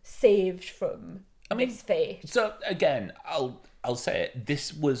been saved from this fate. So again, I'll say it,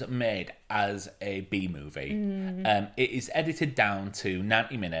 this was made as a B movie. It is edited down to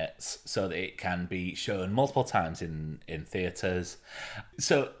 90 minutes so that it can be shown multiple times in theatres.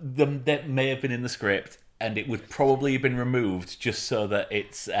 So that may have been in the script, and it would probably have been removed just so that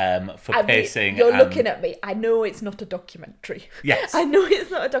it's for pacing. You're looking at me. I know it's not a documentary. Yes. I know it's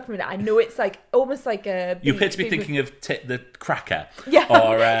not a documentary. I know it's almost like a... You appear to be thinking of the Cracker. Yeah.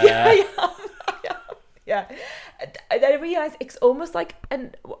 Or, yeah. And I realise it's almost like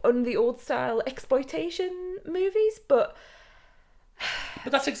on the old style exploitation movies, but...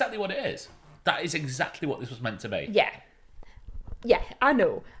 But that's exactly what it is. That is exactly what this was meant to be. Yeah, I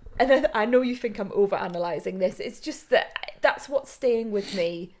know. And I know you think I'm over-analysing this. It's just that's what's staying with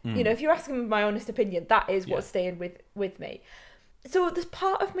me. If you're asking my honest opinion, that is what's staying with me. So there's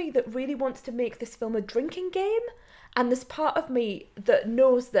part of me that really wants to make this film a drinking game, and there's part of me that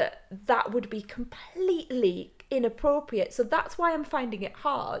knows that would be completely inappropriate. So that's why I'm finding it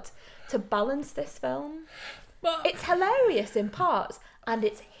hard to balance this film. But it's hilarious in parts, and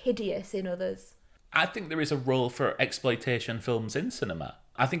it's hideous in others. I think there is a role for exploitation films in cinema.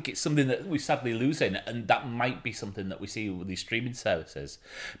 I think it's something that we're sadly losing, and that might be something that we see with these streaming services,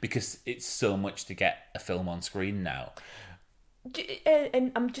 because it's so much to get a film on screen now.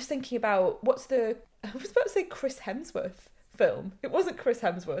 And I'm just thinking about I was about to say Chris Hemsworth film. It wasn't Chris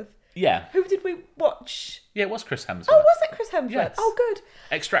Hemsworth. Yeah. Who did we watch? Yeah, it was Chris Hemsworth. Oh, was it Chris Hemsworth? Yes. Oh, good.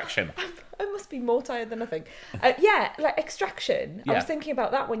 Extraction. I must be more tired than I think. Extraction. Yeah. I was thinking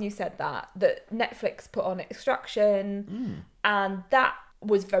about that when you said that Netflix put on Extraction, and that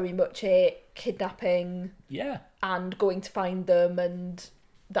was very much a kidnapping. Yeah. And going to find them and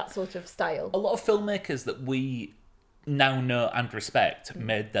that sort of style. A lot of filmmakers that we now know and respect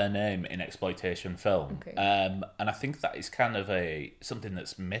made their name in exploitation film. Okay. And I think that is kind of something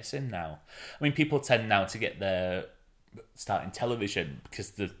that's missing now. I mean, people tend now to get their start in television because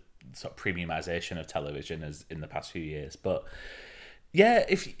the sort of premiumization of television is in the past few years. But yeah,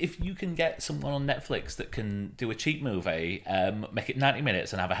 if you can get someone on Netflix that can do a cheap movie, make it 90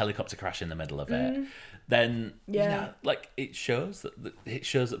 minutes and have a helicopter crash in the middle of it, then it shows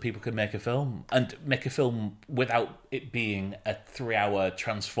that people can make a film, and make a film without it being a 3-hour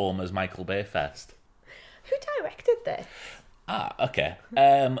Transformers Michael Bay fest. Who directed directed this. Ah, okay.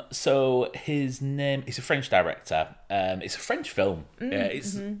 So his name, he's a French director. It's a French film.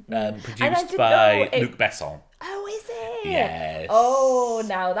 It's produced by Luc Besson. Oh, is it? Yes. Oh,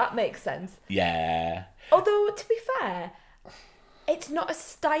 now that makes sense. Yeah. Although, to be fair, it's not as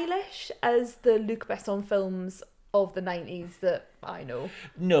stylish as the Luc Besson films of the 90s that I know.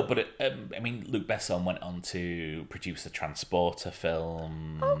 No, but Luc Besson went on to produce the Transporter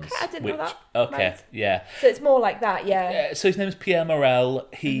films. Okay, I didn't know that. Okay, right. yeah. So it's more like that, yeah. So his name is Pierre Morel.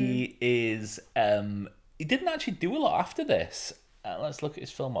 He is. He didn't actually do a lot after this. Let's look at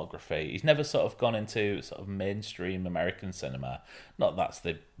his filmography. He's never sort of gone into sort of mainstream American cinema. Not that's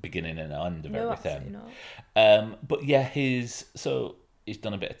the beginning and end of everything. Not. But yeah, he's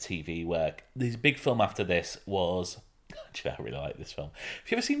done a bit of TV work. His big film after this was. Actually, I really like this film.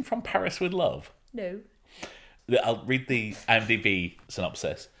 Have you ever seen From Paris with Love? No. I'll read the IMDb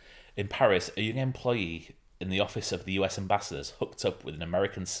synopsis. In Paris, a young employee in the office of the US ambassadors hooked up with an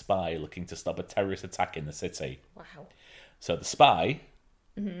American spy looking to stop a terrorist attack in the city. Wow. So the spy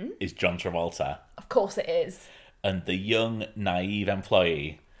is John Travolta. Of course it is. And the young, naive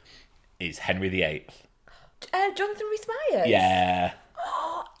employee is Henry VIII. Jonathan Rhys-Meyers? Yeah.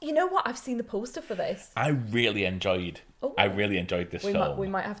 Oh, you know what? I've seen the poster for this. I really enjoyed this film. We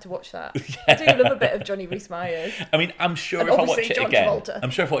might have to watch that. I do love a bit of Johnny Rhys-Meyers. I mean, I'm sure And if I watch obviously it John again,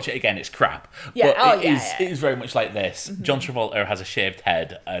 Travolta. it's crap. Yeah, but yeah. It is very much like this. Mm-hmm. John Travolta has a shaved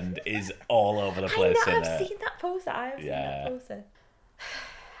head and is all over the place. I know, I've seen that poster.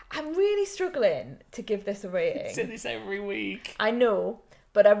 I'm really struggling to give this a rating. I say this every week. I know,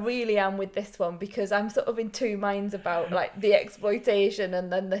 but I really am with this one because I'm sort of in two minds about like the exploitation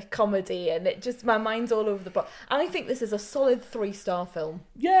and then the comedy, and it just, my mind's all over the place. And I think this is a solid 3-star film.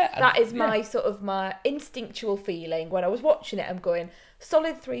 Yeah. That is my sort of my instinctual feeling when I was watching it. I'm going,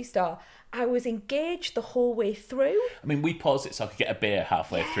 solid 3-star. I was engaged the whole way through. I mean, we paused it so I could get a beer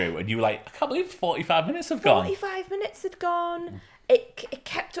halfway through, and you were like, I can't believe 45 minutes have gone. 45 minutes had gone. It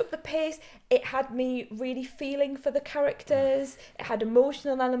kept up the pace. It had me really feeling for the characters. It had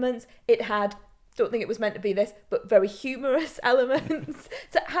emotional elements. It had, don't think it was meant to be this, but very humorous elements.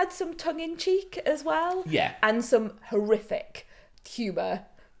 So it had some tongue-in-cheek as well. Yeah. And some horrific humour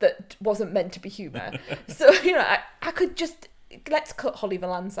that wasn't meant to be humour. So, you know, I could just, let's cut Holly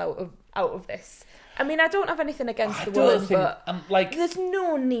Valance out of this. I mean, I don't have anything against the woman, but there's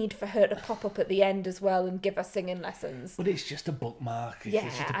no need for her to pop up at the end as well and give us singing lessons. But it's just a bookmark. Yeah,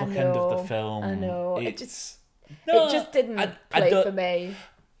 it's just a bookend of the film. I know. It just didn't play for me.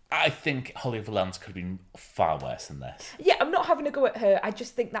 I think Holly Valance could have been far worse than this. Yeah, I'm not having a go at her. I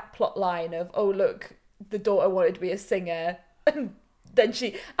just think that plot line of, oh, look, the daughter wanted to be a singer, and then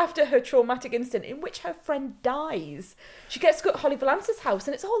she, after her traumatic incident in which her friend dies, she gets to go to Holly Valance's house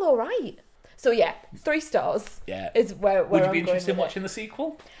and it's all right. So yeah, 3 stars. Yeah, is where would you I'm be interested in going watching the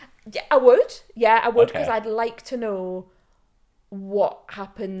sequel? Yeah, I would. Yeah, I would, because Okay. I'd like to know what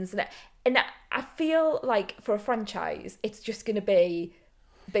happens. And I feel like for a franchise, it's just going to be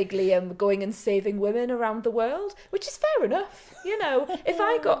Big Liam going and saving women around the world, which is fair enough. You know, if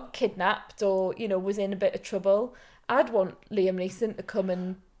I got kidnapped or, you know, was in a bit of trouble, I'd want Liam Neeson to come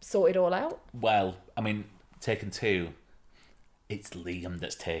and sort it all out. Well, I mean, Taken 2, it's Liam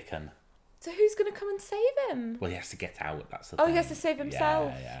that's taken. So who's going to come and save him? Well, he has to get out, that's the Oh, thing. he has to save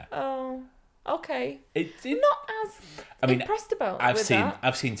himself. Yeah. Oh, okay. I'm not as impressed about that.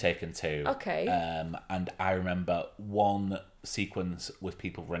 I've seen Taken 2. Okay. And I remember one sequence with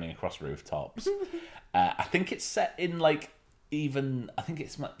people running across rooftops. I think it's set in even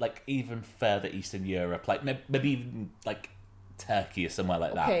further Eastern Europe, like maybe even like Turkey or somewhere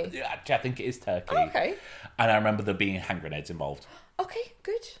like that. Okay. Actually, I think it is Turkey. Oh, okay. And I remember there being hand grenades involved. Okay,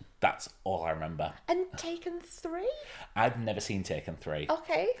 good. That's all I remember. And Taken 3? I've never seen Taken 3.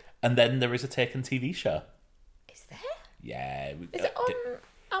 Okay. And then there is a Taken TV show. Is there? Yeah. Is it on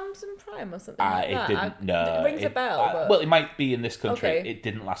Amazon Prime or something like it that? didn't. No. It rings a bell. But... Well, it might be in this country. Okay. It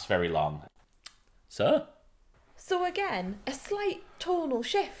didn't last very long. So again, a slight tonal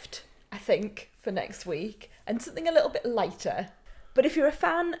shift, I think, for next week, and something a little bit lighter. But if you're a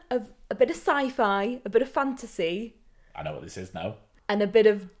fan of a bit of sci-fi, a bit of fantasy... I know what this is now. And a bit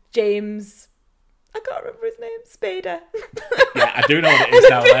of James... I can't remember his name. Spader. Yeah, I do know what it is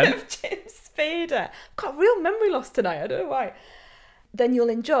now then. Of James Spader. I've got real memory loss tonight. I don't know why. Then you'll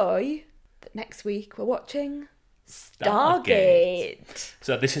enjoy that next week we're watching Stargate.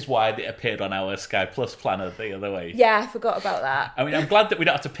 So this is why it appeared on our Sky Plus planner the other week. Yeah, I forgot about that. I mean, I'm glad that we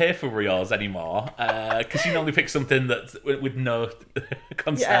don't have to pay for yours anymore, because you normally pick something that's with no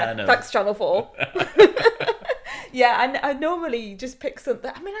concern. Yeah, thanks Channel 4. Yeah, I normally just pick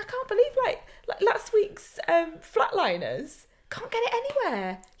something. I mean, I can't believe like last week's Flatliners. Can't get it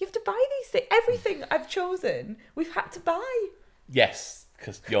anywhere. You have to buy these things. Everything I've chosen, we've had to buy. Yes,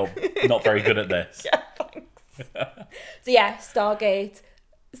 because you're not very good at this. Yeah, thanks. So yeah, Stargate,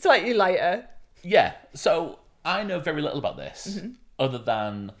 slightly lighter. Yeah, so I know very little about this, other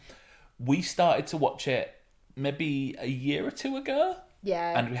than we started to watch it maybe a year or two ago.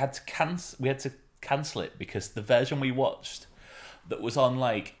 Yeah. And we had to cancel it because the version we watched that was on,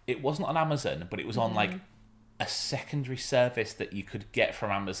 like, it wasn't on Amazon, but it was on like a secondary service that you could get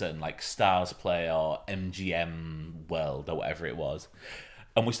from Amazon, like Stars Play or MGM World or whatever it was.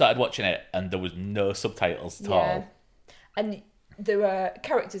 And we started watching it and there was no subtitles at all. And there were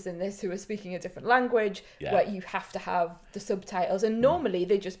characters in this who are speaking a different language where you have to have the subtitles, and normally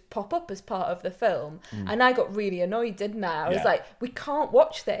they just pop up as part of the film. And I got really annoyed, didn't I? I was like, we can't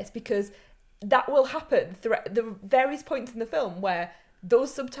watch this because that will happen throughout the various points in the film where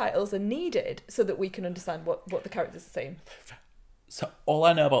those subtitles are needed so that we can understand what the characters are saying. So all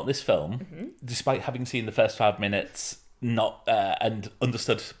I know about this film, despite having seen the first 5 minutes and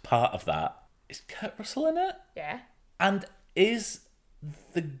understood part of that, is Kurt Russell in it? Yeah. And is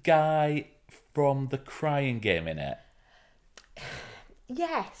the guy from The Crying Game in it?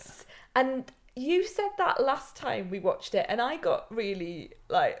 Yes. And you said that last time we watched it, and I got really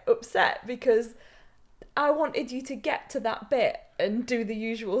upset because I wanted you to get to that bit and do the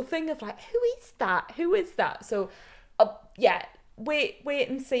usual thing of like, who is that? So wait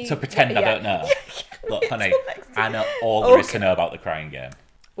and see. So pretend I don't know. Look, honey, I know all there is to know about The Crying Game.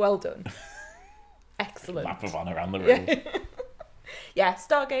 Well done. Excellent. Lap of honour around the room. Yeah,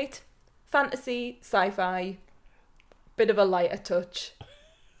 Stargate, fantasy, sci-fi, bit of a lighter touch.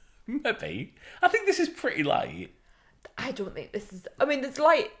 Maybe. I think this is pretty light. I don't think this is... I mean, it's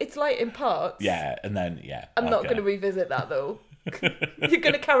light in parts. Yeah, and then, I'm not going to revisit that, though. You're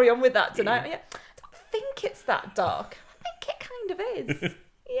going to carry on with that tonight. Yeah. I don't think it's that dark. I think it kind of is.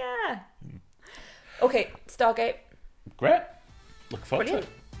 Yeah. Okay, Stargate. Great. Look forward Brilliant.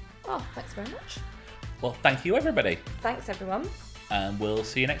 to it. Oh, thanks very much. Well, thank you, everybody. Thanks, everyone. And we'll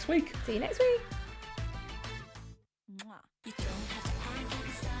see you next week. See you next week.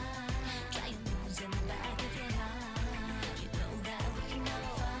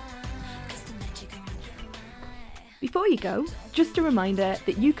 Before you go, just a reminder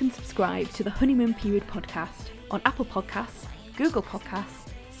that you can subscribe to the Honeymoon Period podcast on Apple Podcasts, Google Podcasts,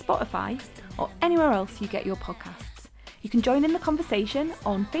 Spotify, or anywhere else you get your podcasts. You can join in the conversation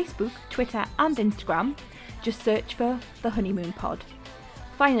on Facebook, Twitter, and Instagram. Just search for The Honeymoon Pod.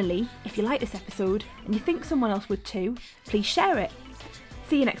 Finally, if you like this episode and you think someone else would too, please share it.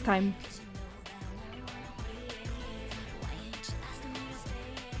 See you next time.